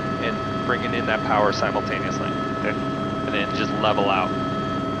vortices and bringing in that power simultaneously. Okay. And then just level out.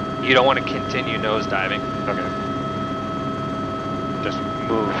 You don't want to continue nosediving. Okay. Just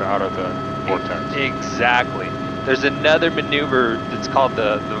move out of the vortex. Exactly. There's another maneuver that's called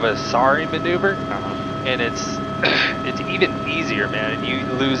the Vasari maneuver, and it's even easier, man, and you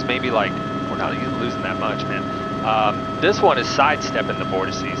lose maybe like, we're not even losing that much, man. This one is sidestepping the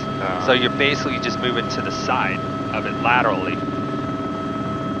vortices. So you're basically just moving to the side of it laterally.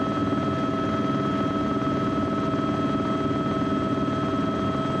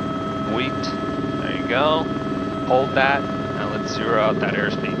 Wait, there you go. Hold that. Now let's 0 out that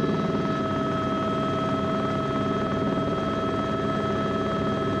airspeed.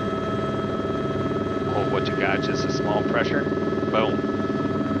 Hold what you got, just a small pressure. Boom.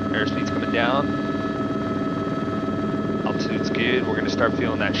 Airspeed's coming down. Altitude's good. We're going to start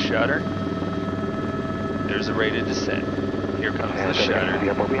feeling that shudder. There's a rate of descent. Here comes the shudder.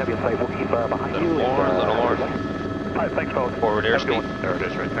 We have your sight. We'll keep behind you. A little more. Alright, thanks, fellas. Forward airspeed. There it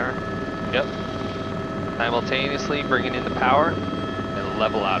is right there. Yep. Simultaneously bringing in the power and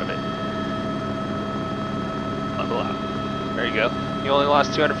level out of it. Level out. There you go. You only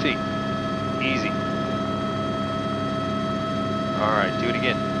lost 200 feet. Easy. Alright, do it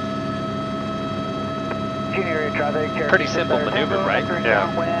again. Pretty simple maneuver, right? Yeah.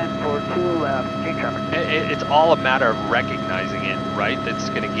 For 2 left, G traffic. It's all a matter of recognizing it, right? That's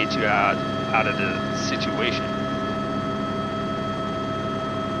going to get you out of the situation.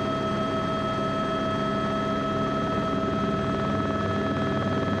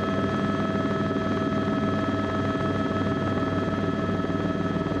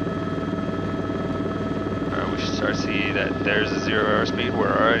 Start to see that there's a 0 airspeed.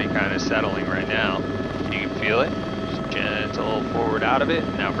 We're already kind of settling right now. You can feel it. Just gentle forward out of it.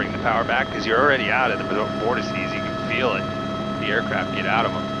 Now bring the power back because you're already out of the vortices. You can feel it. The aircraft get out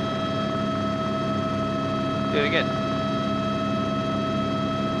of them. Do it again.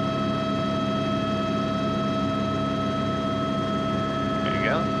 There you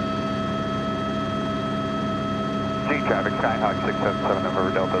go. G traffic, Skyhawk 677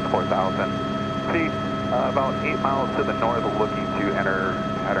 November Delta 4000. See. About 8 miles to the north, looking to enter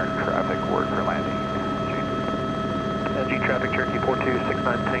pattern traffic, word for landing. G traffic, Cherokee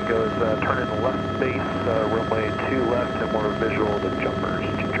 4269 Tango is turning left base, runway 2 left, and more visual to jumpers.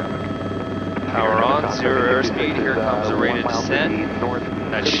 G traffic. Power on, 0 airspeed. Here comes a rate of descent.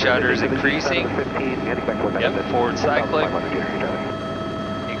 That shudder's increasing. Yep, forward cyclic.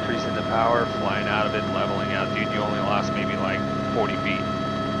 Increasing the power, flying out of it, leveling out. Dude, you only lost maybe like 40 feet.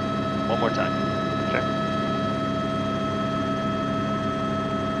 One more time. Okay.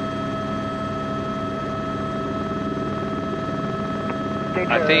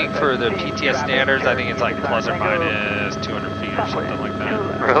 I think for the PTS standards, I think it's like plus or minus 200 feet or something like that.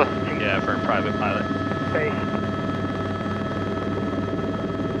 Really? Yeah, for a private pilot.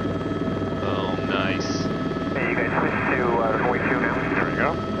 Oh, nice. Hey, you guys switch to runway 2 now. There we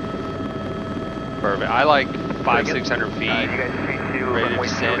go. Perfect. I like 500-600 feet. Ready to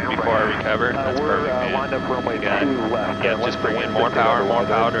descend before I recover. That's perfect, man. Lined up runway 2 left. Yeah, just bring in more power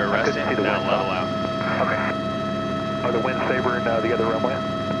to arrest it, and now level out. Okay. Are the winds favoring the other runway?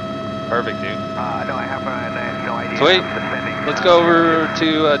 Perfect, dude. No, I have no idea. Sweet. Let's go over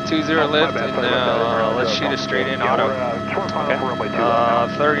to 20 lift and let's shoot a straight in auto. Okay.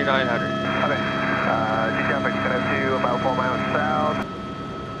 3900. Okay. G-traffic's gonna do about 4 miles south.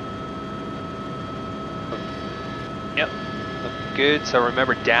 Yep. Good. So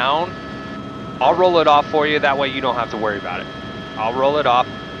remember down. I'll roll it off for you. That way you don't have to worry about it. I'll roll it off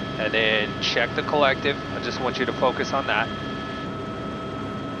and then check the collective. I just want you to focus on that.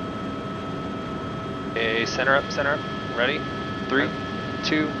 Okay, center up, center up. Ready? 3,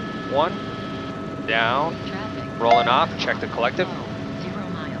 2, 1. Down. Rolling off. Check the collective.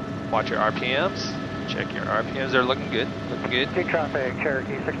 Watch your RPMs. Check your RPMs. They're looking good. Looking good. Sea traffic,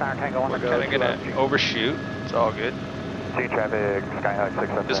 Cherokee 69 Tango on the go. We're kind of gonna overshoot. It's all good. Sea traffic, Skyhawk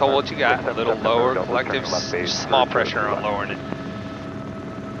 677. Just hold what you got. A little lower collective. Small pressure on lowering it.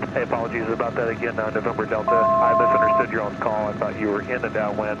 Hey, apologies about that again, November Delta. I misunderstood your own call. I thought you were in the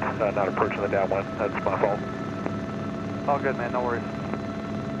downwind, not approaching the downwind. That's my fault. All good, man. No worries.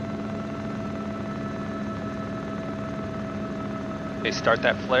 Okay, start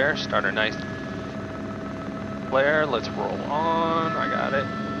that flare. Start a nice flare. Let's roll on. I got it.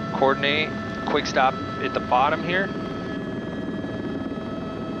 Coordinate. Quick stop at the bottom here.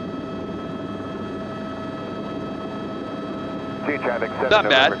 Not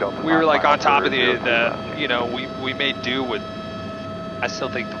bad. We were like on top of the you know, we made do with, I still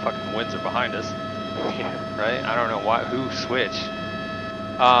think the fucking winds are behind us. Right? I don't know why, who switched.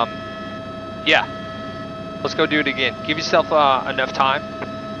 Yeah. Let's go do it again. Give yourself enough time.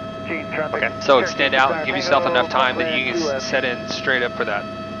 Okay. So extend out and give yourself enough time that you can set in straight up for that.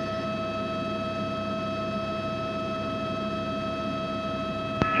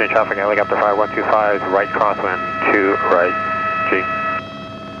 J traffic, helicopter 5125, right crosswind, 2 right, G.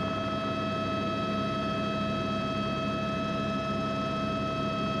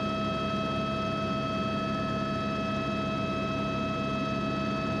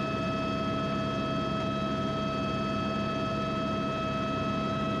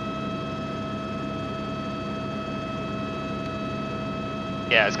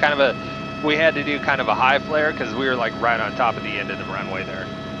 Yeah, it's kind of a, we had to do kind of a high flare because we were like right on top of the end of the runway there.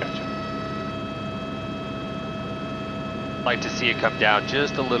 Gotcha. Like to see it come down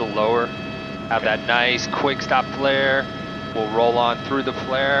just a little lower. Have that nice quick stop flare. We'll roll on through the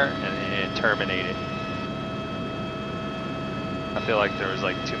flare and then terminate it. I feel like there was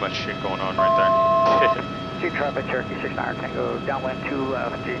like too much shit going on right there. Sea traffic, Cherokee 69 Tango, downwind 2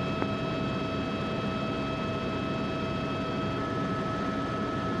 left, G.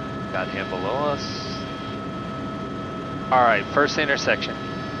 Got him below us. All right, first intersection.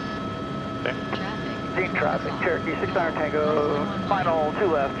 Okay. Sea traffic, Cherokee 69 Tango, final 2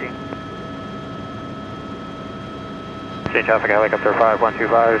 left, G. Sea traffic, helicopter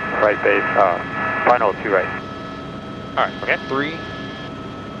 5125, right base, final 2 right. All right, okay. 3,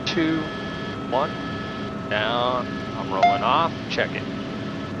 2, 1. Down. I'm rolling off. Check it.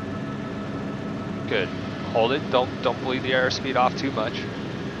 Good. Hold it. Don't bleed the airspeed off too much.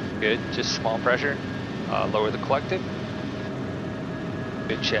 Good. Just small pressure. Lower the collective.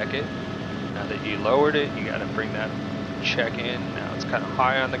 Good. Check it. Now that you lowered it, you got to bring that check in. Now it's kind of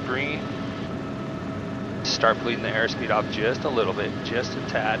high on the green. Start bleeding the airspeed off just a little bit, just a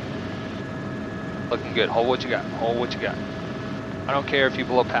tad. Looking good. Hold what you got. Hold what you got. I don't care if you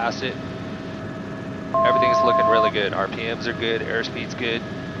blow past it. Everything's looking really good. RPMs are good. Airspeed's good.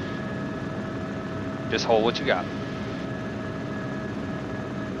 Just hold what you got.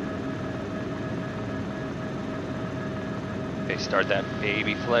 Okay, start that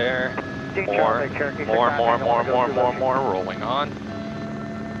baby flare. More. Rolling on.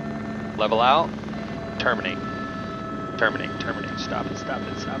 Level out. Terminate. Terminate. Terminate. Stop it. Stop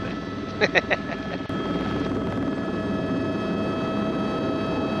it. Stop it.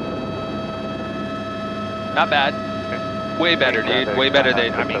 Not bad. Way better, dude. Way better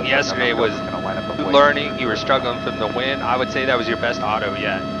than, I mean, yesterday was learning. You were struggling from the wind. I would say that was your best auto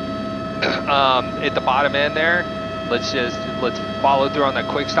yet. At the bottom end there, let's follow through on that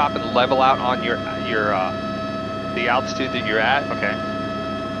quick stop and level out on your the altitude that you're at. Okay.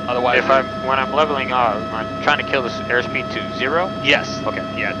 Otherwise, when I'm leveling up, I'm trying to kill this airspeed to 0? Yes. Okay.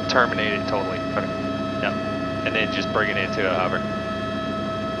 Yeah, terminate it totally. Okay. Yep. And then just bring it into a hover.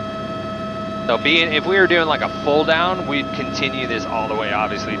 So if we were doing like a full down, we'd continue this all the way,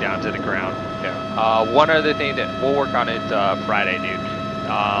 obviously, down to the ground. Yeah. One other thing that we'll work on it Friday, dude.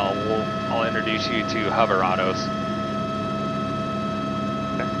 I'll introduce you to hover autos.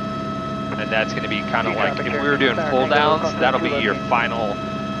 Okay. And that's going to be kind of like, if we were doing full downs, that'll be your final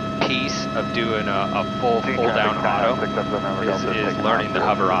piece of doing a full down auto is learning the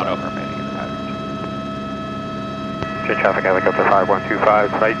hover auto. J traffic helicopter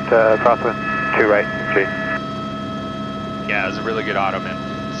 5125, right crosswind, 2 right, G. Yeah, it was a really good auto, man.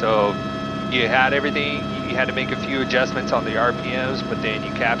 So you had everything, you had to make a few adjustments on the RPMs, but then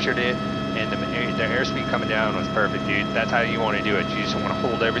you captured it, and the airspeed coming down was perfect, dude. That's how you want to do it. You just want to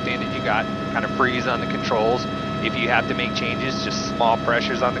hold everything that you got, kind of freeze on the controls. If you have to make changes, just small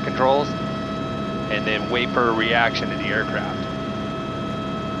pressures on the controls, and then wait for a reaction to the aircraft.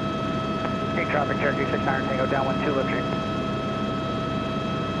 Hey, traffic, Cherokee 69 Tango, down 12, lift stream.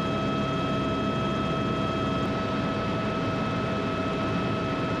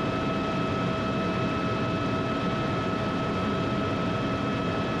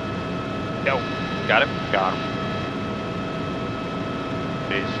 Yo, got him? Got him.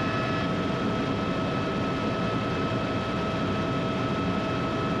 Peace.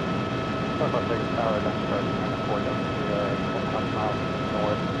 Southwest Vegas Tower, down to 4 down to miles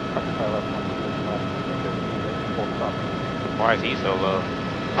north. Why is he so low?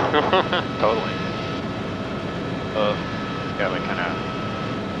 Totally. He's got like kind of.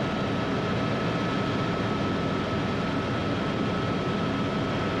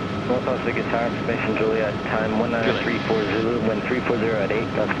 Northwest Vegas Tower, information Juliet, time 19340, wind 340 at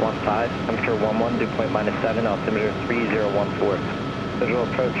 8, gust 15, temperature 11, dew point -7, altimeter 3014. Visual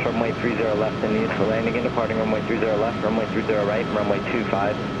approach, runway 30 left in use for landing and departing, runway 30 left, runway 30 right, runway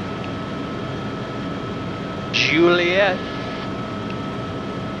 25. Juliet.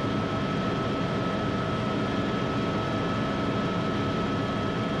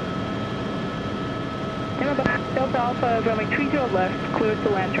 Delta Alpha, runway 30 left, clear to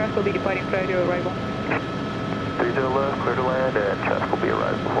land. Traffic will be departing prior to arrival. 30 left, clear to land, and traffic will be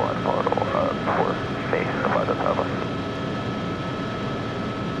arriving before me, Delta Alpha.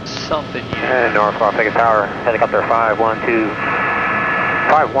 Something you. And Northwest Vegas Tower, helicopter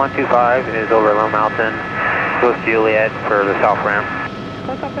 5125 is over Lone Mountain, close to Juliet for the south ramp.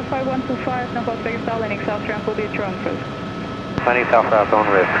 Helicopter 5125, Northwest Vegas Tower, landing south ramp will be at your own risk. Landing southbound on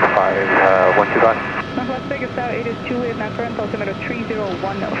risk, 5125. Northwest Vegas Tower, it is Juliet, now current altimeter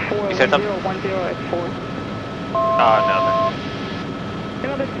 3014, You said something? 1010 at 4. Nothing.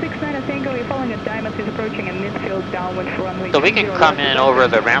 Number 69 Tango, we're following a Diamond who's approaching a midfield downwind for runway. So we can come in over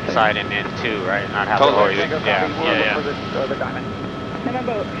the ramp side and in too, right? Not have Totally. to worry. Yeah. The Diamond.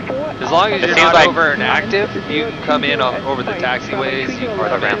 Number 4. As long as It you're seems not like- over and active, you can come in over the taxiways Or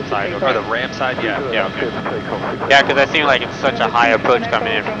the ramp side, or the ramp side. Yeah. Yeah, okay. Yeah, because that seemed like it's such a high approach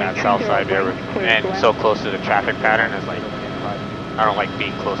coming in from that south side there, and so close to the traffic pattern. It's like, I don't like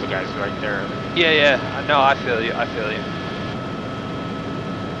being close to guys right there. Yeah. No, I feel you.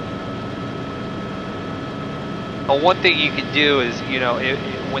 Well, one thing you can do is,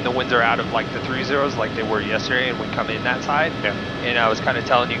 when the winds are out of like the 30s like they were yesterday, and we come in that side, and I was kind of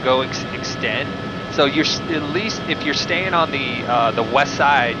telling you go extend. So you're at least if you're staying on the west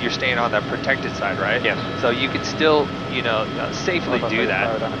side, you're staying on the protected side, right? Yes. So you can still safely do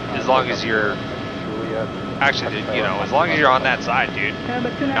that as long as you're actually as long as you're on that side, dude.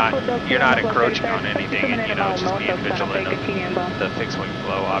 You're not encroaching on anything, and just being vigilant of the fixed wing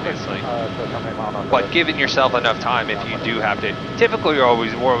flow, obviously. But giving yourself enough time if you do have to. Typically, we're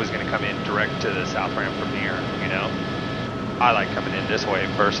always going to come in direct to the south ramp from here. I like coming in this way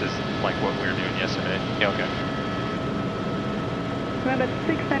versus like what we were doing yesterday. Yeah, okay. Remember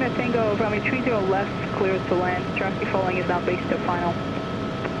 69 Tango, runway 30 left, clears to land. Traffic following is now based to final.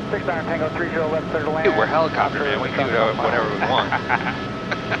 69 Tango, 30 left, clear to land. Dude, we're helicopter, man. We can do whatever we want.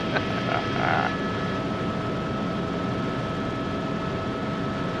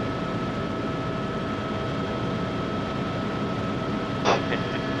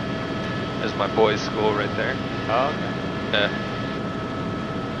 There's my boys' school right there. Oh, okay. Yeah.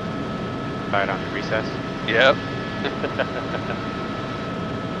 Right on recess? Yep.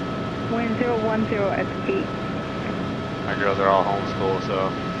 Wind 010 at 8. My girls are all homeschooled, so.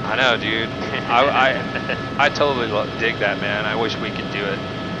 I know, dude. I totally dig that, man. I wish we could do it,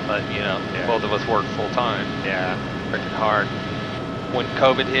 but both of us work full time. Yeah. Freaking hard. When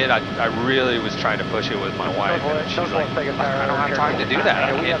COVID hit, I really was trying to push it with my wife, and she's like, I don't have time to do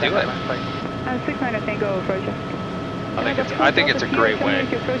that. I can't do it. 69 Tango, approaching. I think it's a great way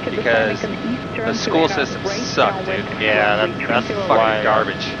because the school systems suck, dude. Yeah, that's fucking why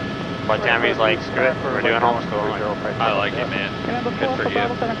garbage. Why Tammy's like, screw it, we're doing homeschool. I like it, man. Good for you.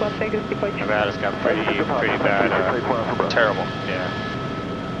 Nevada's got pretty bad. Terrible. Yeah.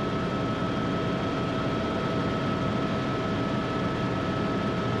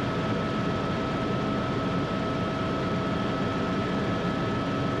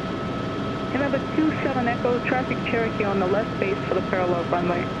 27 Echo, traffic Cherokee on the left base for the parallel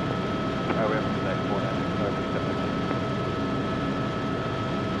runway. We have to connect 49.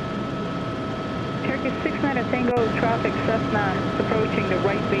 Cherokee 69 Tango, traffic Cessna approaching the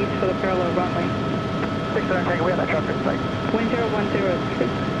right base for the parallel runway. 69 Tango, we have that traffic site. 1010.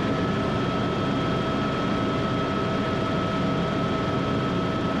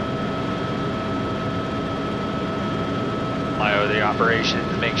 Fly over the operation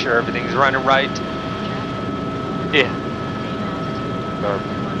to make sure everything's running right. Yeah.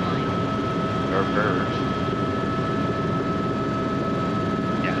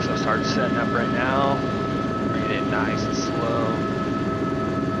 Yeah, so start setting up right now. Bring it in nice and slow.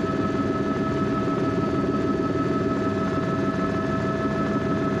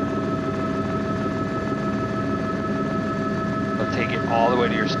 So take it all the way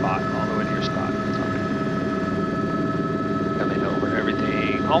to your spot, all the way to your spot. Coming over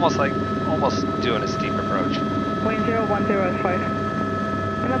everything, almost doing a steep approach. 1010 is 5.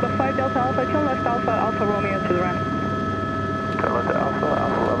 Remember 5 Delta Alpha, turn left Alpha, Alpha Romeo to the ramp. Turn left Alpha,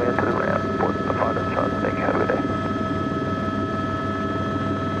 Alpha Romeo to the ramp. Port the 5 and Charles, thank you, have a good day.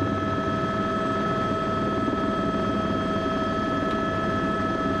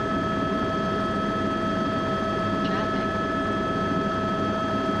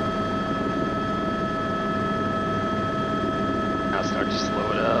 Now start to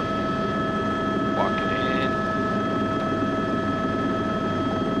slow it up. Walk it in.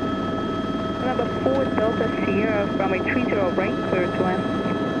 Remember 4 Delta Sierra, runway 30 right, clear to land.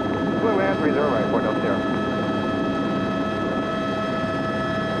 We're land 30 right, 4 Delta Sierra.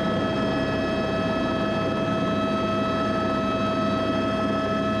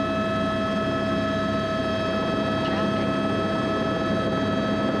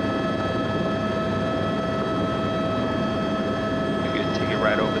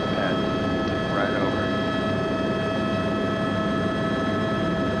 Right over the pad. Take it right over.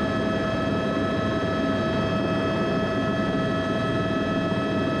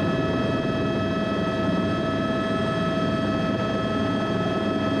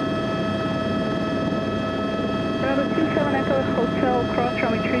 Bravo 27 Echo Hotel, cross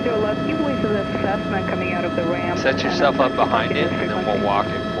runway 30 left. You boys are the Cessna coming out of the ramp. Set yourself up behind it, and then we'll walk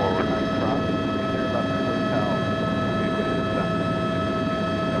it forward.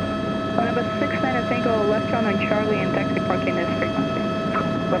 Number 69 Tango, left turn on Charlie and taxi parking this frequency.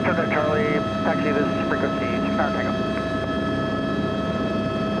 Left turn on Charlie, taxi this frequency, 69 Tango.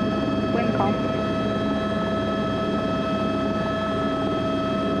 Wind calm.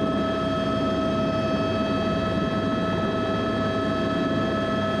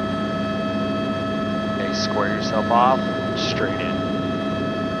 Okay, square yourself off, straight in.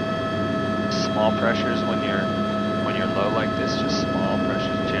 Small pressures when you're low like this, just small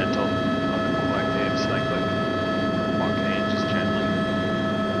pressures, gentle. It's like walking in just gently.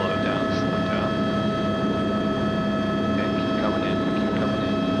 Slow down, slow down. Okay, keep coming in, keep coming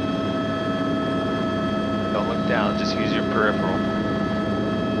in. Don't look down, just use your peripheral.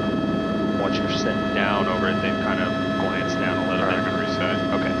 Once you're sitting down over it, then kind of glance down a little bit. Reset.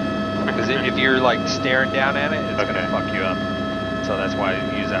 Okay. Because if you're like staring down at it, it's gonna fuck you up. So that's why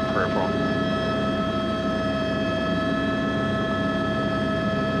you use that peripheral.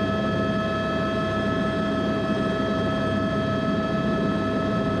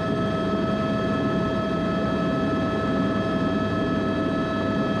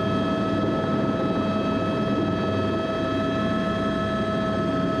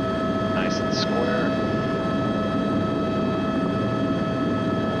 Square.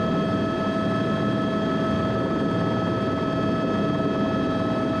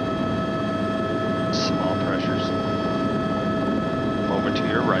 Small pressures. Over to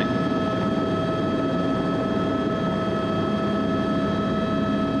your right.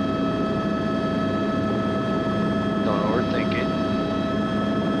 Don't overthink it.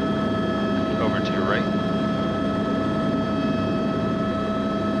 Over to your right.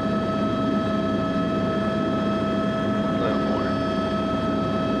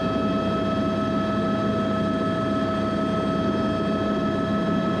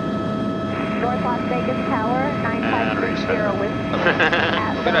 Las Vegas Tower, 9560 with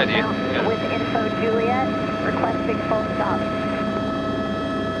good idea. Yeah. With info Juliet, requesting full stop.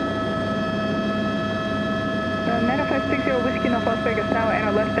 9560 Whiskey North Las Vegas Tower,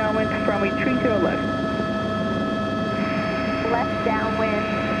 enter left downwind from runway 30 left. Left downwind,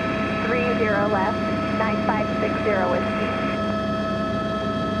 30 left, 9560 Whiskey.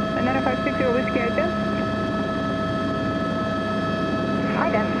 9560 Whiskey, ident?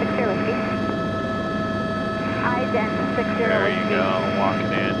 Ident, 60 Whiskey. Ident, 60 There Whiskey. you go,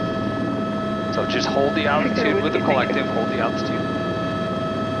 walking in. So just hold the altitude with the collective, hold the altitude.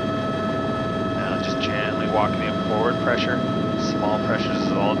 Now just gently walking in forward pressure. Small pressures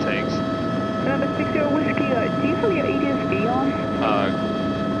is all it takes. Number 60 Whiskey, do you have your ADS-B on?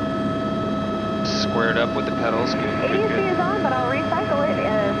 Squared up with the pedals, good, good, ADS-B good. is on, but I'll recycle it.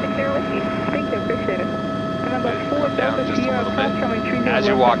 60 Whiskey. Thank you, appreciate it. Number 4 Down Delta just a Sierra, little cross bit. runway 30 As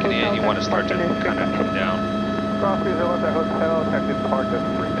you're left, walking in, you want to start to kind of come down. Cross 30 left at hotel, taxi park at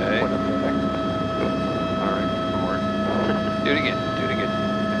 3. Okay. Alright, forward. Do it again, do it again.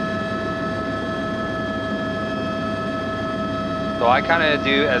 So I kind of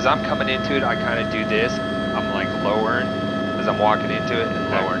do, as I'm coming into it, I kind of do this. I'm like lowering as I'm walking into it and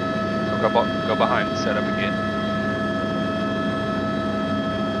lowering. So go behind, set up again.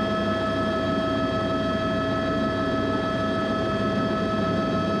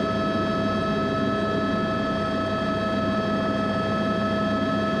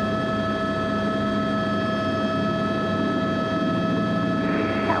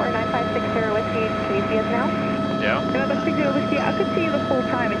 Tower 9560 Whiskey, can you see us now? Yeah. Number 60 Whiskey, I could see you the whole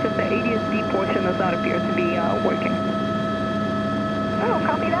time, it's just the ADS-B portion does not appear to be working. Oh,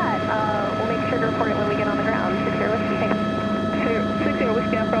 copy that. We'll make sure to report it when we get on the ground. 60 Whiskey, thanks. 60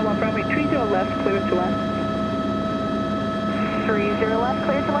 Whiskey, I'm from runway 30 left, clear to land. 30 left,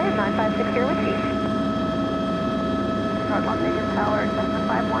 clear to land, 9560 Whiskey. North Las Vegas Tower, Cessna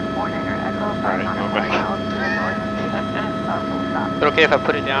 5149er, Echo, 5 Alright, go back. miles to the north. Full stop. Is it okay if I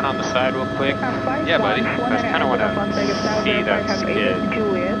put it down on the side real quick? Yeah, buddy. I just kind of want to see that skid.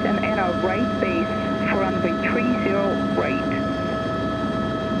 Juliet and enter right base for runway 30 right.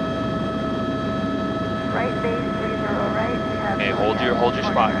 Right base, 30 right. We have Hey, hold your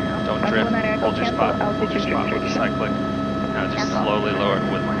spot. Don't drift. Hold your spot. Hold your spot with the cyclic. Now just slowly lower it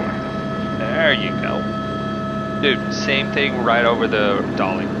with. There you go. Dude, same thing right over the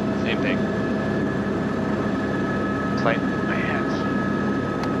dolly. Same thing. It's like, man.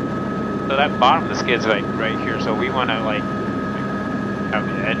 So that bottom of the skid's like right here, so we want to like have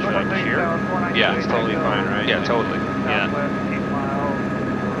the edge like here? Yeah, It's totally fine, right? Yeah, totally. Yeah.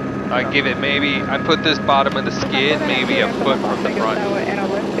 I give it maybe, I put this bottom of the skid maybe a foot from the front.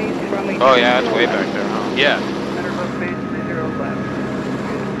 Oh yeah, it's way back there, huh? Yeah.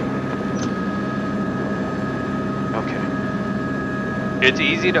 Okay. It's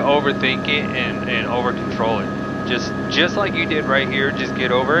easy to overthink it and over control it. Just like you did right here, just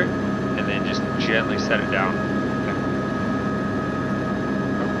get over it and then just gently set it down.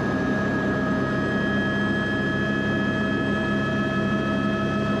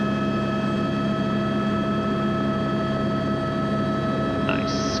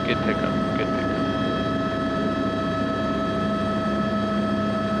 Nice, good pickup, good pickup.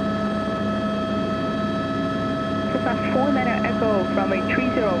 Cessna 49er Echo from a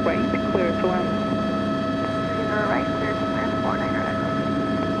 30 right, clear to land. 30 right, clear to land, 49er Echo.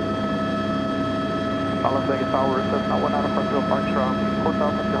 Las Vegas Tower, Cessna 1950 Park from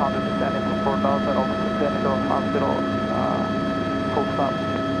 4,200 descending to 4,000 over descending to hospital, full stop.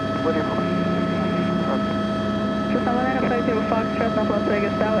 Ready for Cessna 1950 Foxtrot, North Las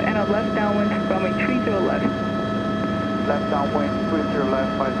Vegas Tower, and a left downwind from a 30 left. left downwind, 30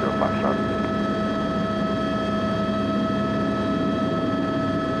 left, 50 Foxtrot.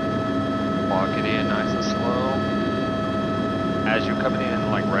 Walk it in nice and slow. As you're coming in,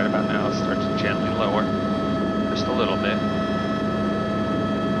 like right about now, start to gently lower. Just a little bit.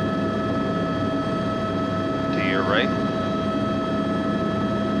 To your right.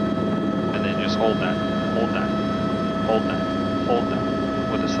 And then just hold that. Hold that. Hold that. Hold that.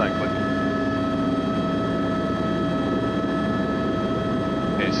 With the cyclic.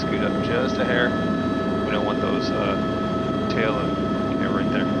 Okay, scoot up just a hair. We don't want those tail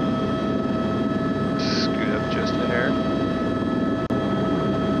right there. Scoot up just a hair.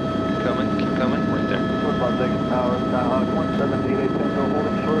 Keep coming, right there. North Las Vegas Tower, Skyhawk 1788 Tango,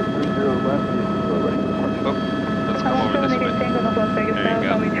 holding short, 30 left, ready for departure. Oh, let's come over this way. Tango, North Las Vegas There you Tower, go.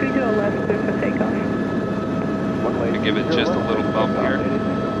 runway 30 left, clear for takeoff. Give it just a little bump here.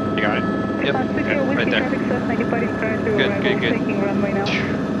 You got it? Yep, okay, right there. Good, good, good. Taking runway now.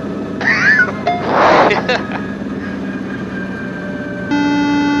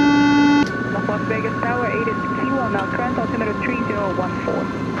 North Las Vegas Tower, 8 is Kilo, now current altimeter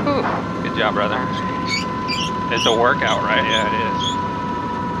 3014. Whew. Good job, brother. It's a workout, right? Yeah, it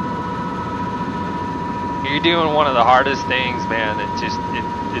is. You're doing one of the hardest things, man. It's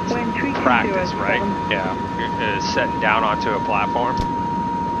practice, right? Yeah. You're setting down onto a platform.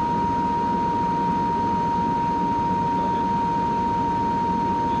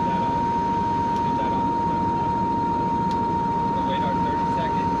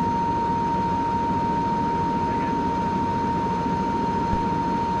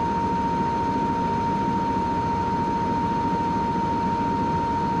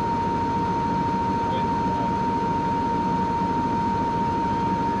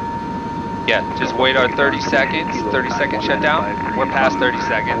 Yeah, just wait our 30 seconds, 30-second shutdown. We're past 30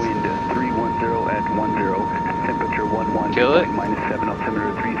 seconds. Wind 310 at 10, temperature 11. Kill it. -7,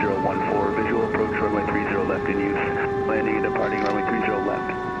 altimeter 3014. Visual approach runway 30 left in use. Landing and departing runway 30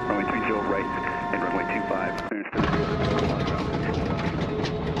 left, runway 30 right, and runway 25.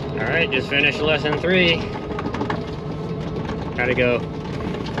 Alright, just finished lesson 3. Gotta go.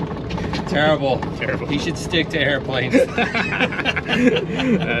 Terrible. Terrible. He should stick to airplanes. That's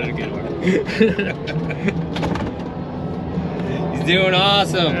a good one. He's doing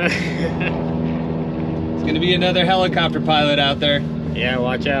awesome. There's gonna be another helicopter pilot out there. Yeah,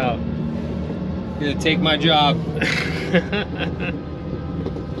 watch out. Gonna take my job.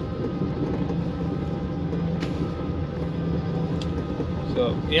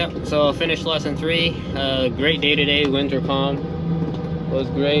 So, yep, so finished lesson 3. Great day today, winds were calm. Was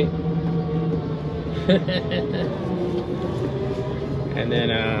great. And then,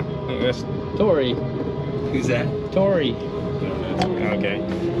 that's Tori. Who's that? Tori. Okay.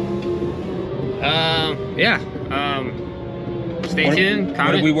 Yeah. Stay tuned. What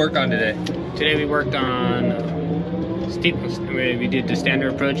Comment. did we work on today? Today we worked on steep. We did the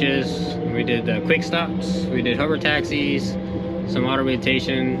standard approaches. We did the quick stops. We did hover taxis, some auto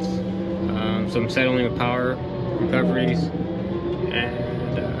rotations, some settling of power recoveries, and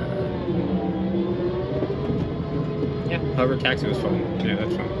yeah, hover taxi was fun. Yeah,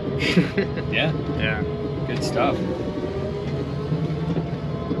 that's fun. Yeah. Yeah. Good stuff.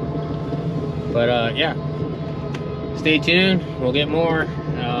 But yeah, stay tuned. We'll get more.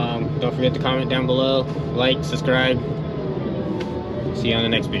 Don't forget to comment down below, like, subscribe. See you on the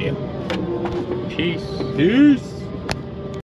next video. Peace. Peace.